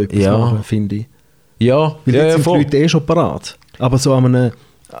 so etwas machen, finde ich. Ja, weil jetzt sind die Leute schon parat. Aber so in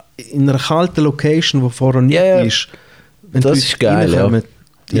einer kalten Location, wo vorher nicht ist, wenn das ist geil,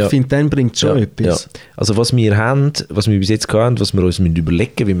 ich finde, dann bringt es schon etwas. Ja. Also was wir bis jetzt hatten, was wir uns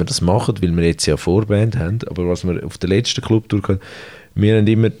überlegen, wie wir das machen, weil wir jetzt ja Vorband haben, aber was wir auf der letzten Clubtour hatten, wir haben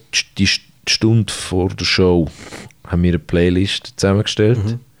immer die Stunde vor der Show haben wir eine Playlist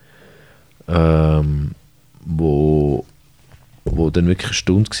zusammengestellt, wo dann wirklich eine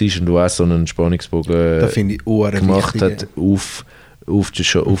Stunde war und wo auch so einen Spannungsbogen gemacht hat auf die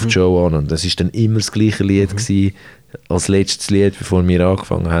Show an. Und das war dann immer das gleiche Lied gewesen, als letztes Lied, bevor wir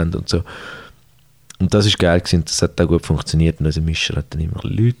angefangen haben und so. Und das war geil gewesen, das hat auch gut funktioniert und unser Mischer hat dann immer ein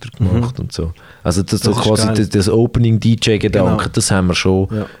bisschen lauter gemacht und so. Also das so quasi das Opening-DJ-Gedanke, das haben wir schon,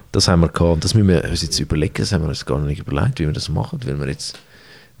 das haben wir gehabt. Und das müssen wir uns jetzt überlegen, das haben wir uns gar nicht überlegt, wie wir das machen, weil wir jetzt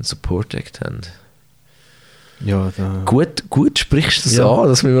einen Support-Act haben. Ja, gut sprichst du das an,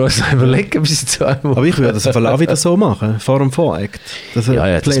 dass wir uns überlegen bis zweimal. Aber ich würde das auch wieder so machen, vor dem Voract. Das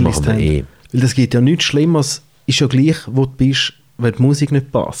machen wir eh. Weil das geht ja nichts Schlimmeres, ist ja gleich, wo du bist, wenn die Musik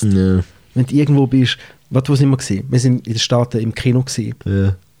nicht passt. Ja. Wenn du irgendwo bist, wo sind wir gewesen? Wir sind in den Staaten im Kino gewesen.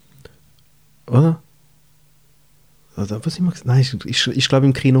 Ja. Oder? Oder was immer? Nein, ist glaube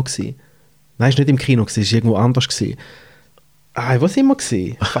im Kino gewesen. Nein, ist nicht im Kino gewesen, ist irgendwo anders gewesen. Was immer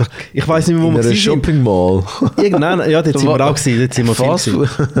gewesen? Fuck. Ich weiß nicht mehr, wo wir In einer sind. Shopping Mall. Irgendwann, ja, dort sind wir auch gewesen, dort sind wir viel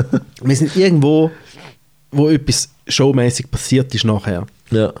gewesen. Wir sind irgendwo, wo etwas showmäßig passiert ist nachher.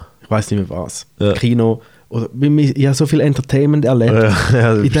 Ja. Ich weiß nicht mehr was. Ja. Kino. Oder, ich habe so viel Entertainment erlebt.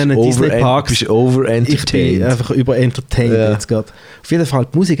 Ja, in diesen Disney-Parks. Du bist over-entertained. Ich bin einfach über-entertained jetzt gerade. Auf jeden Fall,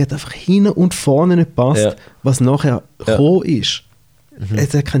 die Musik hat einfach hinten und vorne nicht gepasst, Ja. was nachher gekommen ist.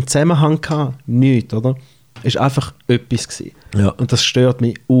 Es hat keinen Zusammenhang gehabt, nichts, oder? Es war einfach etwas gewesen. Ja. Und das stört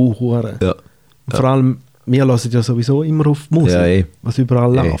mich hure. Ja. Und vor allem, wir hören ja sowieso immer auf die Musik, Ja, was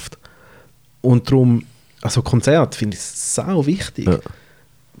überall Eh. läuft. Und darum, also Konzert finde ich sau wichtig. Ja.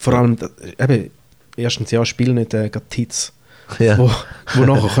 Vor allem, eben, erstens, ja, spiel nicht gerade die Hits, Ja. wo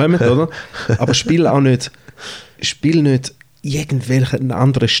nachher kommen, oder? Aber spiel nicht irgendwelchen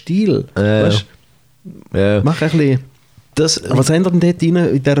anderen Stil. Ja. Weißt? Ja. Mach ein bisschen... Was haben wir denn dort rein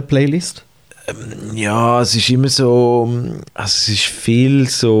in dieser Playlist? Ja, es ist immer so, also es ist viel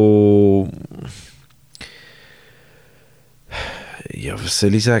so, ja, was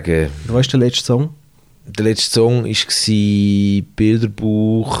soll ich sagen? Was ist der letzte Song? Der letzte Song war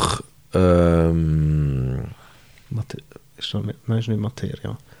Bilderbuch, Ist das nicht, nein, ist nicht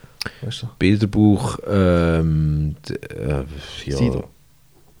Materia. Weißt du? Bilderbuch, ja. Sido.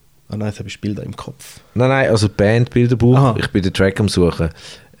 Ah nein, jetzt habe ich Bilder im Kopf. Nein, also die Band Bilderbuch, Aha. ich bin den Track am suchen.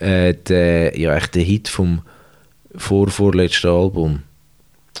 Der Hit vom vorletzten Album.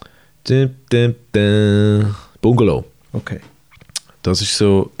 Bungalow. Okay. Das war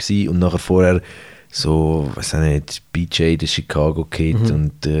so gewesen. Und nachher vorher so, weiß nicht, BJ, der Chicago Kid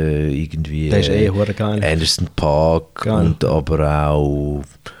und irgendwie Der ist hure geil. Anderson Park Geil. und aber auch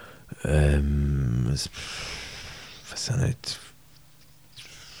weiß nicht,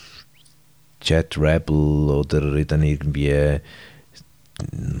 Jet Rebel oder dann irgendwie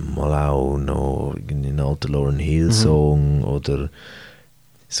mal auch noch einen alten Lauryn Hill Song oder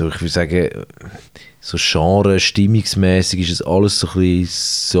so, ich würde sagen, so Genre, stimmungsmäßig ist es alles so ein bisschen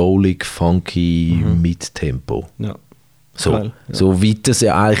soulig, funky, mit Tempo. Ja. So, Geil, ja. so weit das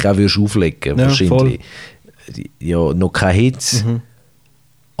ja eigentlich auch würdest auflegen, Ja, wahrscheinlich. Ja, noch keine Hits,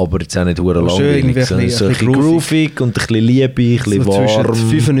 aber jetzt auch nicht hure Aber schön langweilig, irgendwie sondern ein so ein bisschen bisschen groovig und ein bisschen Liebe, ein bisschen So warm. zwischen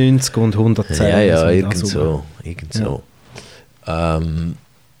 95 und 110. Ja, so, irgend also, so. Irgend so.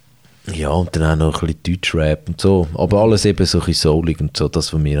 Ja, und dann auch noch ein bisschen Deutschrap und so. Aber alles eben so ein bisschen soulig und so,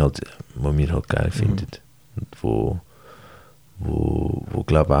 das, was wir halt geil finden. Und wo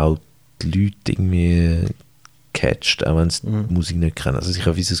glaube auch die Leute irgendwie catcht, auch wenn sie die Musik nicht kennen. Also ich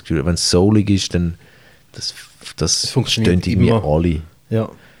habe das Gefühl, wenn es soulig ist, dann das funktioniert verstehen irgendwie immer. alle. Ja.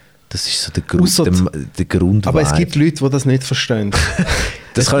 Das ist so der Ausser Grund. Aber es gibt Leute, die das nicht verstehen.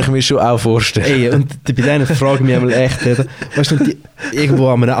 Das kann ich mir schon auch vorstellen. Ey, und bei denen frage ich mich einmal echt, oder? Weißt du, wenn du irgendwo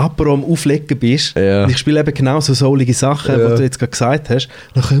an einem Apero am Auflegen bist, Ja. und ich spiele eben genau so soulige Sachen, Ja. die du jetzt gerade gesagt hast,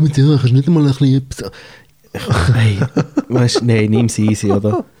 dann kommen die, kannst du nicht einmal ein bisschen etwas... Hey, weißt du, nein, nimm es easy,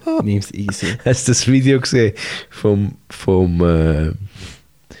 oder? Nimm es easy. Hast du das Video gesehen vom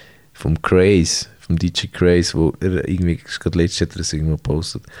Craze, vom DJ Craze, wo er irgendwie, gerade letztes hat er das irgendwo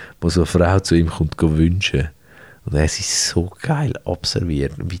gepostet, wo so eine Frau zu ihm kommt wünschen. Und er ist so geil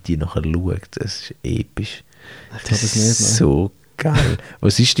observiert, wie die nachher schaut. Das ist episch. Das das nicht, ist ne? so geil.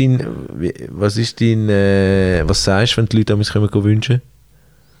 Was sagst du, wenn die Leute mich wünschen?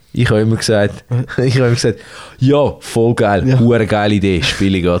 Ich habe immer gesagt, ja, voll geil, Ja. hure geile Idee,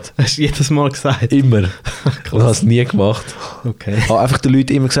 spiele ich gerade. Hast du jedes Mal gesagt? Immer. Und habe es nie gemacht. Okay. Ich habe einfach den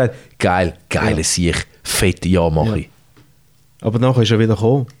Leuten immer gesagt, geile Sieg, fette, ja, mach Ja. ich. Aber nachher ist er wieder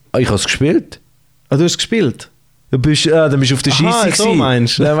gekommen. Ich habe es gespielt. Ah, du hast gespielt? Dann bist du auf der Aha, Scheisse so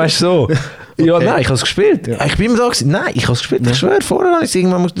meinst du. Dann weißt du so. Ja, Okay. nein, ich habe es gespielt. Ja. Ich bin immer da gewesen. Nein, ich habe es gespielt. Ich schwöre, vorher habe ich es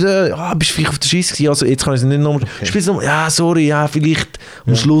irgendwann bist du vielleicht auf der Scheisse gewesen, also jetzt kann ich es nicht nochmal. Spielst du nochmal? Ja, sorry, ja, vielleicht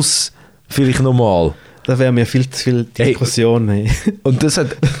am Schluss vielleicht nochmal. Da wäre mir viel zu viel Diskussion. Hey. Und das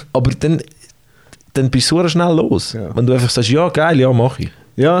hat, aber dann bist du so schnell los. Ja. Wenn du einfach sagst, ja, geil, ja, mach ich.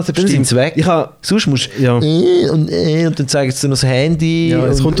 Ja, das Dann sind sie weg. Ich habe... Sonst musst du Ja. und dann zeigen sie dir noch das Handy. Ja,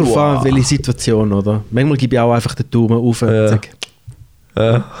 es und- kommt darauf an, wow. welche Situation, oder? Manchmal gebe ich auch einfach den Daumen auf und sage...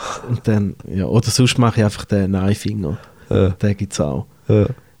 Ja. Und dann, ja, oder sonst mache ich einfach den Nein-Finger. Ja. Den gibt es auch. Ja.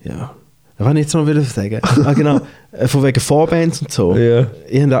 Ja. Was ich jetzt noch wieder sagen? Genau, von wegen Vorbands und so. Ja.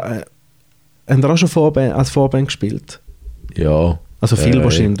 Haben ihr auch schon als Vorband gespielt? Ja. Also viel Ja,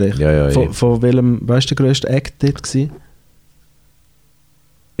 wahrscheinlich. ja. Von welchem, weißt du, der grösste Act dort gewesen?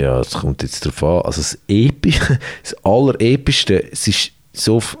 Ja, es kommt jetzt darauf an. Also das Allerepischste, es ist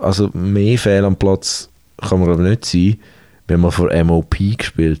so, also mehr Fehl am Platz kann man glaube ich nicht sein. Wir haben mal vor MOP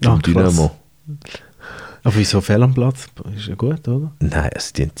gespielt, Ah, im Dynamo. Aber wieso fehl am Platz? Ist ja gut, oder? Nein,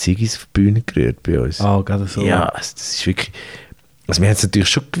 also die haben Ziggis auf die Bühne gerührt bei uns. Ah, gerade so. Ja, also das ist wirklich... Also wir haben es natürlich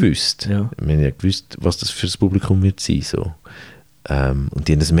schon gewusst. Ja. Wir haben ja gewusst, was das für das Publikum wird sein. So. Und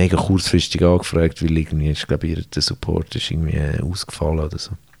die haben das mega kurzfristig angefragt, weil irgendwie, ich glaube, der Support ist irgendwie ausgefallen oder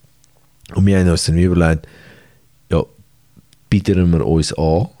so. Und wir haben uns dann überlegt, ja, bieten wir uns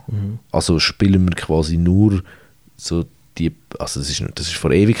an. Also spielen wir quasi nur so die, also das ist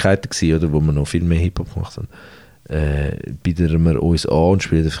vor Ewigkeiten gewesen, oder, wo wir noch viel mehr Hip-Hop gemacht haben. Bieten wir uns an und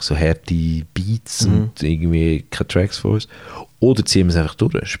spielen einfach so harte Beats und irgendwie keine Tracks von uns. Oder ziehen wir es einfach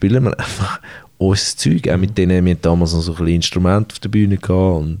durch. Spielen wir einfach unser Zeug. Auch mit denen, wir hatten damals noch so ein bisschen Instrumente auf der Bühne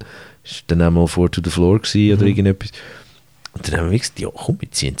gehabt und es war dann auch mal Four to the Floor gewesen oder irgendetwas. Und dann haben wir gesagt, ja komm, wir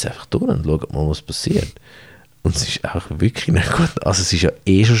ziehen es einfach durch und schauen mal, was passiert. Und es ist auch wirklich nicht gut. Also es ist ja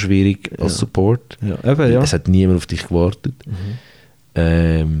eh schon schwierig als Support. Ja, eben, ja. Es hat niemand auf dich gewartet.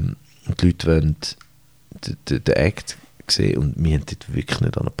 Und die Leute wollen den Act sehen und wir haben dort wirklich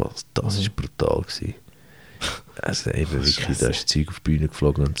nicht angepasst. Das war brutal gewesen. Also eben wirklich, da ist Zeug auf die Bühne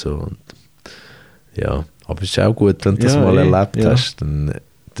geflogen und so. Und ja, aber es ist auch gut, wenn du das mal erlebt hast, dann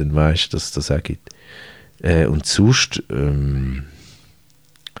weißt du, dass es das auch gibt. Und sonst,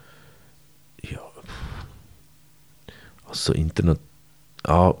 ja, also Internet,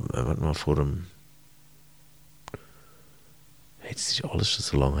 warte mal, vor dem, jetzt ist alles schon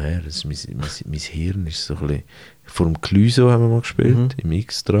so lange her, das ist mein Hirn ist so ein bisschen, vor dem Clueso haben wir mal gespielt, im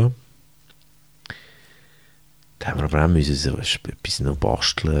Extra. Da haben wir aber auch müssen so etwas noch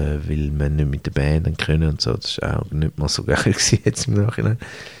basteln, weil wir nicht mit der Band dann können und so. Das war auch nicht mal so geil gewesen jetzt im Nachhinein.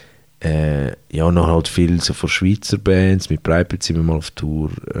 Ja, noch halt viel so von Schweizer Bands. Mit Breitbild sind wir mal auf Tour,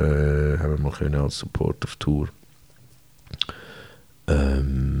 haben wir mal können als Support auf Tour.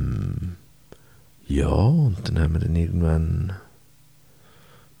 Ja, und dann haben wir dann irgendwann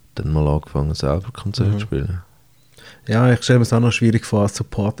dann mal angefangen, selber Konzerte zu spielen. Ja, ich stelle mir es auch noch schwierig vor als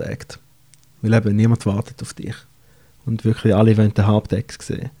Support-Act. Weil eben niemand wartet auf dich. Und wirklich alle wollen den Hauptext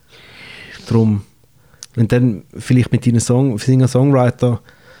sehen. Darum, wenn du dann vielleicht mit deinen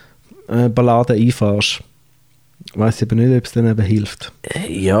Singer-Songwriter-Balladen einfahrst, weiss ich aber nicht, ob es dann eben hilft.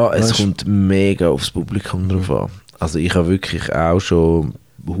 Ja, es Weißt? kommt mega aufs Publikum drauf an. Also ich habe wirklich auch schon,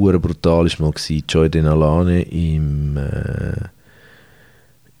 hure brutal ist mal gewesen, Joy Denalane im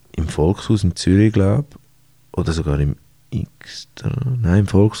Volkshaus in Zürich, glaube ich. Oder sogar im im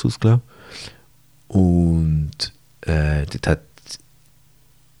Volkshaus, glaube ich. Und dort hat,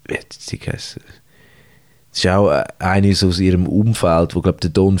 wie hat sie geheißen? Es ist auch eine aus ihrem Umfeld, wo, glaube der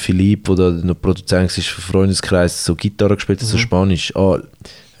Don Philippe, der da noch Produzent ist für Freundeskreis, so Gitarre gespielt hat, so Spanisch.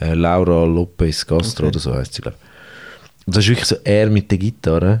 Laura Lopez Castro oder so heisst sie, glaube ich. Und das ist wirklich so er mit der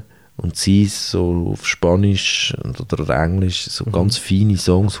Gitarre und sie so auf Spanisch oder Englisch, so ganz feine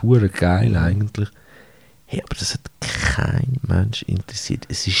Songs, hure geil eigentlich. Hey, aber das hat kein Mensch interessiert.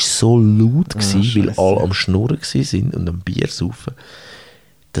 Es war so laut, weil alle am Schnurren waren und am Bier saufen,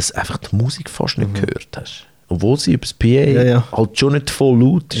 dass du einfach die Musik fast nicht gehört hast. Obwohl sie über das PA halt schon nicht voll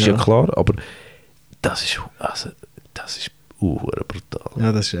laut ist, ja klar, aber das ist brutal.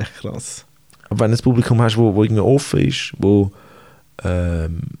 Ja, das ist echt krass. Aber wenn du ein Publikum hast, wo irgendwie offen ist, wo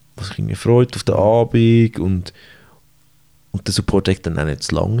sich irgendwie freut auf den Abend und der Support-Act dann auch nicht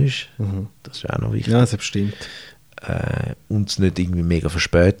zu lang ist, das ist auch noch wichtig. Ja, das bestimmt. Und es nicht irgendwie mega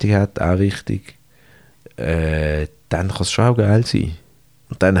Verspätung hat, auch wichtig, dann kann es schon auch geil sein.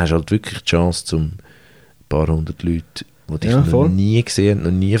 Und dann hast du halt wirklich die Chance, ein paar hundert Leute, die dich noch nie gesehen haben,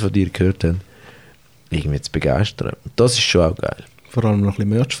 noch nie von dir gehört haben, irgendwie zu begeistern. Und das ist schon auch geil. Vor allem noch ein bisschen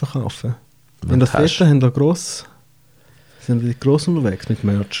Merch verkaufen. Wenn das Feste haben, sind wir gross unterwegs mit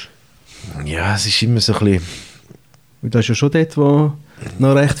Merch. Ja, es ist immer so ein bisschen... Und das ist ja schon dort, wo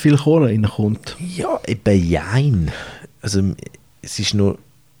noch recht viel Kohle reinkommt. Ja, eben jein. Also es ist nur...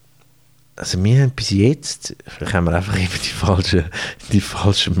 Also wir haben bis jetzt... Vielleicht haben wir einfach immer die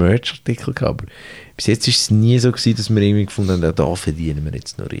falschen Merch-Artikel gehabt, aber bis jetzt war es nie so gewesen, dass wir irgendwie gefunden haben, da verdienen wir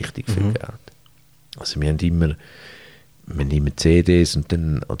jetzt noch richtig viel Geld. Also wir haben immer CDs und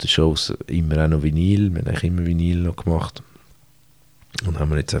dann an den Shows immer auch noch Vinyl. Wir haben eigentlich immer Vinyl noch gemacht. Und haben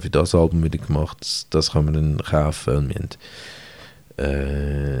wir jetzt auch für das Album wieder gemacht. Das kann man dann kaufen. Und wir haben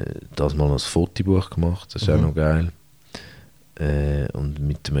das mal als Fotobuch gemacht. Das ist auch noch geil. Und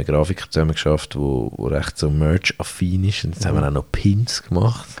mit einem Grafiker zusammen geschafft, wo recht so Merch-affin ist. Und jetzt haben wir auch noch Pins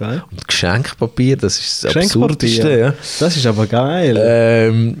gemacht. Geil. Und Geschenkpapier, das ist das Absurdeste. Ja. Das ist aber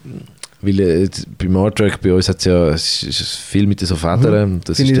geil. Weil beim Artwork bei uns hat es ist viel mit so Federn.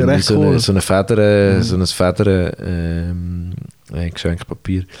 Das ist dann wie so eine Feder, so ein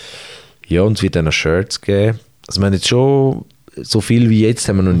Geschenkpapier. Ja, und es wird dann noch Shirts geben. Also wir haben jetzt schon so viel wie jetzt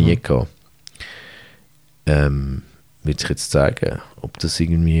haben wir noch nie gehabt. Will ich jetzt sagen, ob das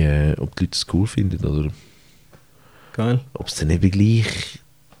irgendwie, ob die Leute es cool finden oder Geil. ob es dann eben gleich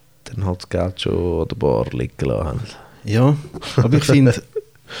dann halt das Geld schon an der Bar liegen lassen haben. Ja, aber ich finde,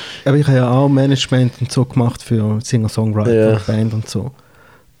 ich habe ja auch Management und so gemacht für Singer-Songwriter, Ja. Band und so.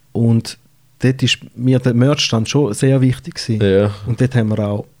 Und dort ist mir der Merch-Stand schon sehr wichtig gewesen. Ja, Und dort haben wir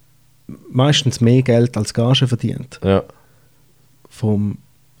auch meistens mehr Geld als Gage verdient. ja,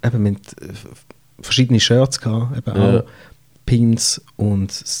 Eben mit verschiedene Shirts gehabt, eben Ja. auch Pins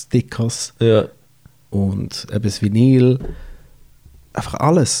und Stickers ja. und eben das Vinyl. Einfach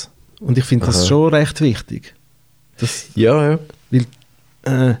alles. Und ich finde das Aha. schon recht wichtig. Das, Ja, ja.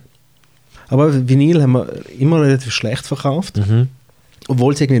 weil, aber Vinyl haben wir immer relativ schlecht verkauft, Mhm.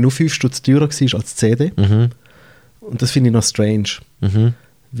 obwohl es irgendwie nur 5 Stutz teurer war als die CD. Mhm. Und das finde ich noch strange. Mhm.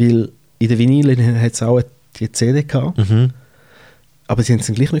 Weil in der Vinyl hat es auch die CD gehabt, Mhm. aber sie haben es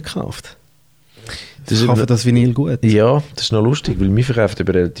dann gleich nicht gekauft. Das Ich ist hoffe, eben- das Vinyl gut. Ja, das ist noch lustig, weil wir verkaufen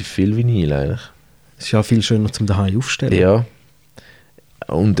eben relativ viel Vinyl eigentlich. Es ist ja viel schöner zum daheim aufstellen. Ja.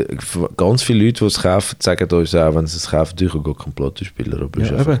 Und ganz viele Leute, die es kaufen, sagen uns auch, wenn sie es kaufen, durch und gehen Plattenspieler. Aber das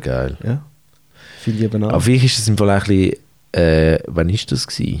Ja, ist einfach eben. geil. Ja. Finde ich eben auch. Aber vielleicht ist es im Fall auch ein bisschen, wann ist das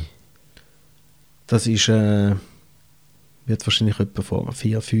gewesen? Das ist, wird wahrscheinlich etwa vor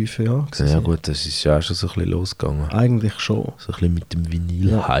 4, 5 Jahren gewesen Ja sein. gut, das ist ja auch schon so ein bisschen losgegangen. Eigentlich schon. So ein bisschen mit dem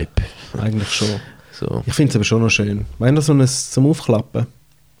Vinyl-Hype. Eigentlich schon. So. Ich finde es aber schon noch schön. Wenn da so ein zum Aufklappen,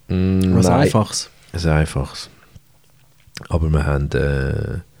 was Nein, Einfaches. ein einfaches. Aber wir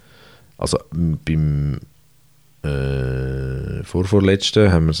haben, also beim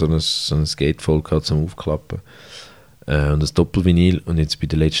vorvorletzten haben wir so ein Gatefold gehabt zum Aufklappen. Und das Doppelvinyl. Und jetzt bei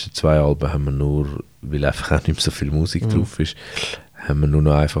den letzten 2 Alben haben wir nur, weil einfach auch nicht mehr so viel Musik drauf ist, haben wir nur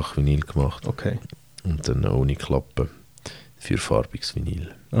noch einfach Vinyl gemacht. Okay. Und dann ohne Klappen. Für farbiges Vinyl.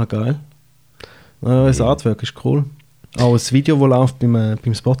 Ah, geil. Das Artwork ist cool. Auch das Video, das läuft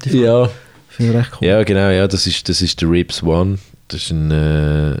beim Spotify. Ja. Finde ich recht cool. Ja, genau, ja, das ist der Rips One. Das ist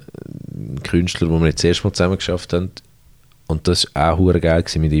ein Künstler, den wir jetzt erst mal zusammen geschafft haben. Und das war auch hure geil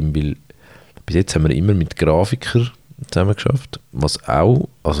gewesen mit ihm, weil bis jetzt haben wir immer mit Grafikern zusammen geschafft, was auch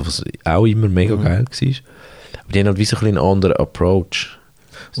immer mega geil war. Aber die haben halt wie so ein bisschen einen anderen Approach.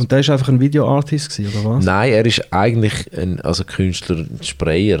 Und der war einfach ein Video-Artist gewesen, oder was? Nein, er ist eigentlich ein Künstler, ein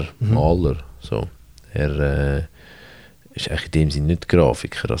Sprayer, Maler. So. Er ist eigentlich in dem Sinne nicht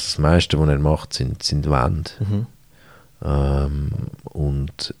Grafiker. Also das meiste, was er macht, sind Wände.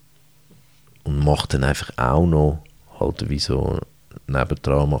 Und macht dann einfach auch noch, halt wie so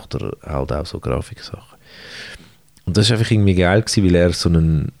nebendran macht er halt auch so Grafiksachen. Und das war einfach irgendwie geil gewesen, weil er so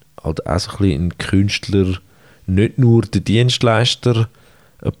einen, halt auch so ein bisschen ein Künstler, nicht nur der Dienstleister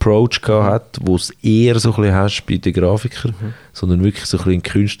Approach gehabt hat, wo es eher so ein bisschen hast bei den Grafikern, sondern wirklich so ein bisschen ein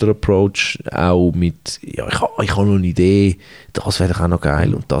Künstler-Approach, auch mit, ja, ich habe noch eine Idee, das wäre auch noch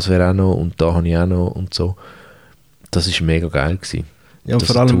geil und das wäre auch noch und da habe ich auch noch und so. Das war mega geil gewesen. Ja, und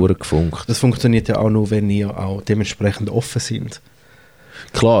Das vor hat allem, verdammt gefunkt. das funktioniert ja auch nur, wenn ihr auch dementsprechend offen sind.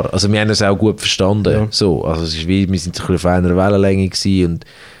 Klar, also wir haben es auch gut verstanden. Ja. So, also es ist wie, wir sind so ein bisschen auf einer Wellenlänge gewesen und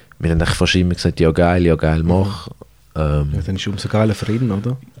wir haben eigentlich fast immer gesagt, ja geil, mach. Ja, dann ist es umso geiler für ihn,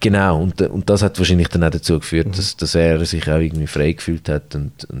 oder? Genau, und das hat wahrscheinlich dann auch dazu geführt, dass er sich auch irgendwie frei gefühlt hat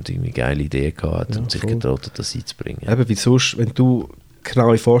und irgendwie geile Ideen gehabt hat Ja, und sich voll. getraut hat, das einzubringen. Eben, wie sonst, wenn du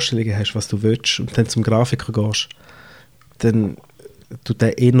genaue Vorstellungen hast, was du willst und dann zum Grafiker gehst, dann tut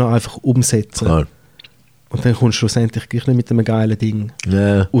der eher einfach umsetzen. Klar. Und dann kommst du schlussendlich gleich nicht mit einem geilen Ding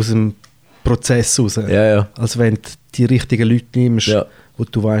Ja, aus dem Prozess raus. ja. Als wenn du die richtigen Leute nimmst, Ja. wo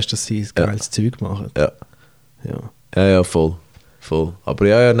du weißt, dass sie ein Ja. geiles Zeug machen. Ja. Ja. Ja, voll. Aber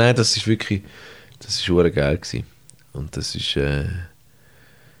ja, nein, das ist wirklich, das ist verdammt geil gewesen. Und das ist, er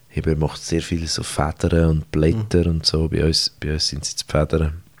macht sehr viel so Federn und Blätter und so. Bei uns sind es jetzt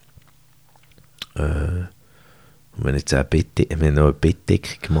Federn. Und wenn jetzt auch wir haben noch eine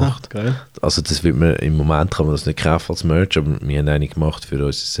Bettdecke gemacht. Geil. Also das wird man, im Moment kann man das nicht kaufen als Merch, aber wir haben eine gemacht für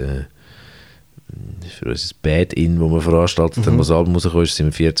unser Bed-In, das wir veranstaltet haben, wo das Album rausgekommen ist, sind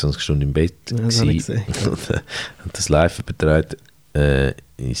wir 24 Stunden im Bett Ja, das habe ich gewesen. gesehen. Und das live übertragen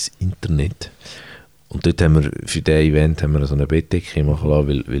ins Internet. Und dort haben wir, für dieses Event haben wir so eine Bettdecke machen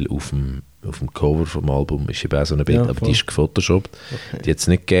lassen, weil auf dem Cover vom Album ist eben auch so eine Bett, Ja, aber voll. die ist gefotoshoppt. Okay. Die hat es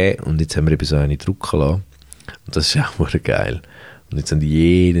nicht gegeben und jetzt haben wir eben so eine drucken lassen. Und das ist auch verdammt geil. Und jetzt haben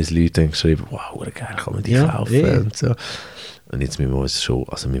jedes Leute geschrieben, wow, verdammt geil, kann man die Ja, kaufen und so. Und jetzt müssen wir uns schon,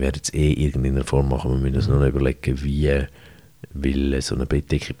 also wir werden es irgendeiner Form machen, wir müssen uns noch überlegen, wie, weil so eine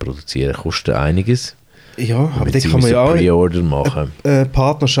Bettdecke produzieren kostet einiges. Ja, aber Damit da sie kann man müssen ja auch Pre-Order machen.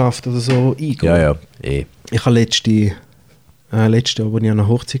 Partnerschaft oder so eingehen. Ja. Ich habe letztes Jahr, als ich an einer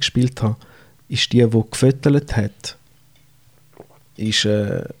Hochzeit gespielt habe, ist die gefüttert hat, ist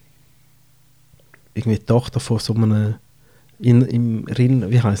irgendwie die Tochter von so einem im Rhin,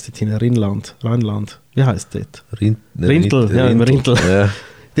 wie heisst das hier? Rheinland? Wie heisst das dort? Rintel, ja, im Rintel. Ja.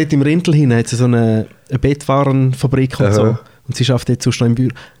 Dort im Rintel hin hat sie so eine Bettwarenfabrik und so. Und sie arbeitet dort sonst noch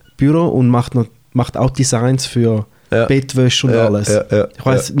im Büro und macht auch Designs für Bettwäsche und alles. Ich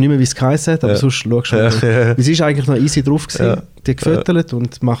weiss nicht mehr, wie es geheißen hat, aber sonst schaust du schon. Sie ist eigentlich noch easy drauf gewesen. Die gefüttert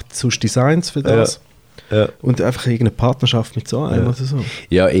und macht sonst Designs für das. Und einfach irgendeine Partnerschaft mit so einem oder so.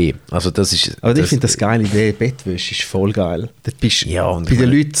 Ja, also das ist... Aber ich finde das geile Idee, Bettwäsche ist voll geil. Dort bist und bei den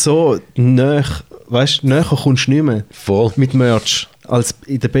Leuten so näher, weißt du, näher kommst du nicht mehr voll mit Merch als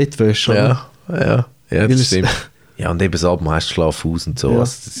in der Bettwäsche. Ja, das stimmt. Ja, und eben das Album heisst Schlafhaus und so. Ja.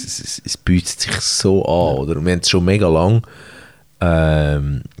 Also, es bietet sich so an, oder? Wir haben es schon mega lang,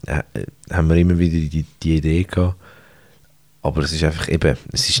 haben wir immer wieder die Idee gehabt. Aber es ist einfach eben,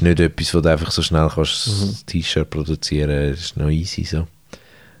 es ist nicht etwas, wo du einfach so schnell kannst ein T-Shirt produzieren. Es ist noch easy so.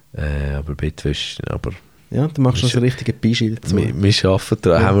 Aber Bettwäsche, aber... Ja, du machst noch so richtige Pischi dazu. Wir arbeiten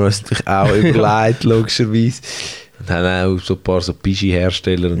daran, haben wir uns natürlich auch überlegt, logischerweise. Und haben auch so ein paar so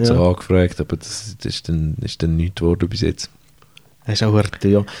Pischi-Hersteller und so angefragt, aber das ist dann nichts geworden bis jetzt. Das ist auch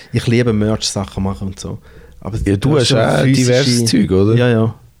teuer. Ich liebe Merch-Sachen machen und so. Aber Ja, du hast auch diverses Zeug, oder?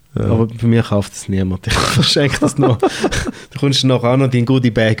 Ja. Aber bei mir kauft das niemand. Ich verschenke das noch. Du kommst noch auch noch deinen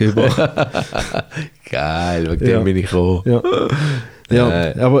Goodie-Bag über. Geil, wegen dem bin ich gekommen.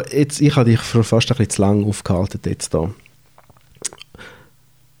 Ja, aber jetzt, ich habe dich für fast ein bisschen zu lang aufgehalten jetzt da.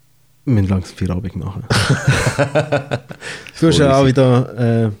 Wir müssen langsam Feierabend machen. Du hast ja auch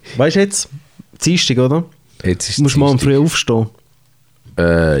wieder, weißt du jetzt, Dienstag, oder? Jetzt ist Du musst morgen früh aufstehen.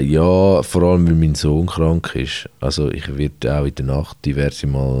 Ja, vor allem, weil mein Sohn krank ist. Also ich werde auch in der Nacht diverse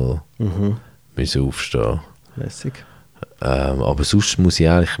Mal müssen aufstehen. Lässig. Aber sonst muss ich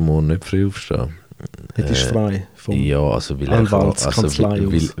eigentlich morgen nicht früh aufstehen. Heute ist frei vom Ja, also weil Anwaltskanzlei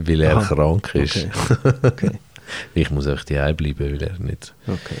aus. weil er krank ist. Okay. Ich muss einfach daheim bleiben, weil er nicht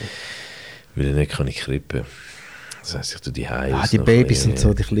kann ich krippen. Das heisst, ich tue die Heim. Die Babys und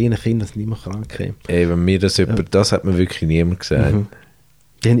so, die kleinen Kinder sind immer krank. Wenn mir das hat mir wirklich niemand gesagt.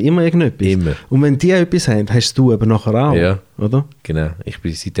 Die haben immer irgendetwas. Immer. Und wenn die etwas haben, hast du aber nachher auch, Ja. oder? Genau. Ich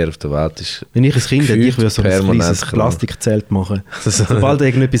bin, seit er auf der Welt ist, Wenn ich ein Kind hätte, ich würde so ein permanent kleines krank. Plastikzelt machen. Sobald er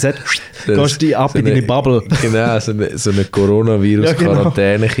irgendetwas hat, gehst du ab in deine Bubble. Genau, so eine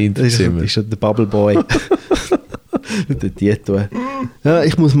Coronavirus-Quarantäne-Kinderzimmer. Das ist ja der Bubble Boy. Die tun. Ja,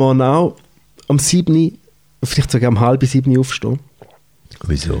 ich muss morgen auch am 7, vielleicht sogar um 6:30 aufstehen.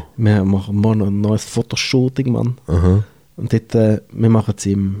 Wieso? Wir machen morgen ein neues Fotoshooting, Mann. Aha. Und dort, wir machen es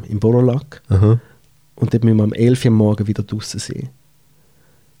im Borolag. Aha. Und dort müssen wir am 11 Uhr am Morgen wieder draußen sein.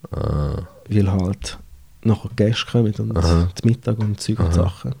 Ah. Weil halt nachher Gäste kommen und zum Mittag und Zeug und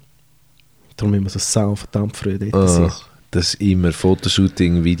Sachen. Darum müssen wir so verdammt früh dort sein. Das ist immer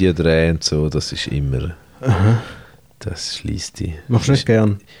Fotoshooting, Videodreh und so, das ist immer... Das schließt die. Machst du nicht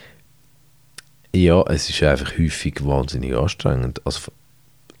gern? Ja, es ist einfach häufig wahnsinnig anstrengend. Also,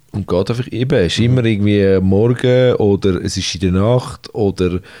 und geht einfach eben. Es ist immer irgendwie morgen oder es ist in der Nacht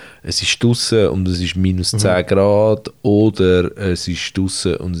oder es ist draussen und es ist minus 10 Grad oder es ist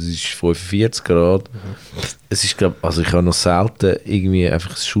draussen und es ist 45 Grad. Es ist, also ich habe noch selten irgendwie einfach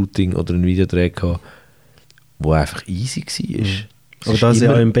ein Shooting oder ein Videodreh gehabt, wo einfach easy war. Aber das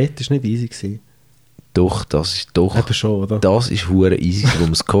ja im Bett war nicht easy gewesen. Doch, das ist doch. Eben schon, oder? Das ist hure easy, wo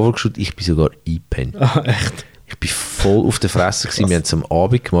wir das Cover geschaut. Ich bin sogar eingepennt. Ah, echt? Ich bin voll auf der Fresse gewesen. Wir haben es am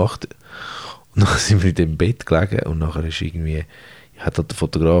Abend gemacht und dann sind wir in dem Bett gelegen und nachher ist irgendwie, hat halt der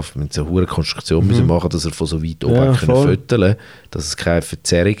Fotograf mit so einer hure Konstruktion müssen machen, dass er von so weit oben fotografieren, dass es keine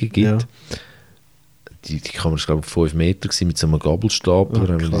Verzerrungen gibt. Ja. Die Kamera war glaube ich 5 Meter gewesen, mit so einem Gabelstapler,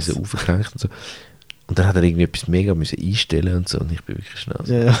 haben wir diese aufgehängt und so. Und dann hat er irgendwie etwas mega müssen einstellen und so und ich bin wirklich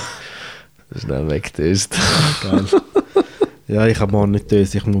schnell schnell weggetöst. Geil. Ja, ich habe morgen nicht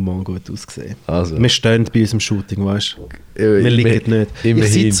döst, ich muss morgen gut aussehen. Also. Wir stehen bei unserem Shooting, weißt du? Ja, wir liegen nicht. immerhin.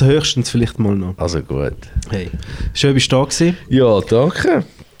 Ich sitze höchstens vielleicht mal noch. Also gut. Hey, schön bist du da gewesen. Ja, danke.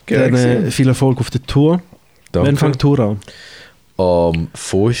 Dann viel Erfolg auf der Tour. Danke. Wann fängt die Tour an? Am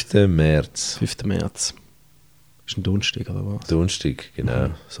 5. März. 5. März. Ist ein Donnerstag oder was? Donnerstag,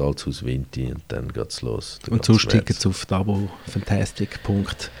 genau. Salzhaus Winti und dann geht es los. Und sonst Tickets auf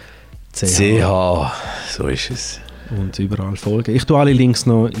dabufantastic.ch. So ist es. Und überall folgen. Ich tue alle Links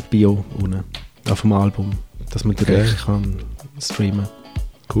noch in die Bio unten auf dem Album, dass man direkt kann streamen.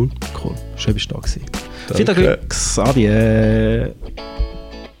 Cool. Schön bist du da gewesen. Danke. Viel Glücks. Adieu.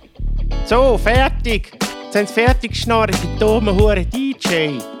 So, fertig. Jetzt haben sie fertig geschnarrt, die dummen Huren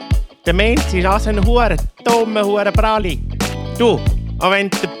DJ. Der Mensch ist also ein dummer Huren Bralli. Du, auch wenn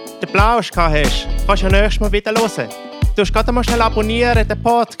der den Plausch gehabt hast, kannst du ja nächstes Mal wieder hören. Du musst gerade mal schnell abonnieren, den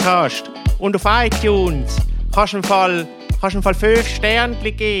Podcast. Und auf iTunes kannst du im Fall 5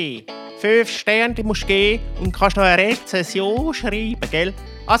 Sternchen geben. 5 Sternchen musst du geben und kannst noch eine Rezension schreiben, gell?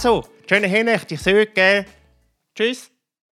 Also, schöne Hinricht, ich sage, gell? Tschüss.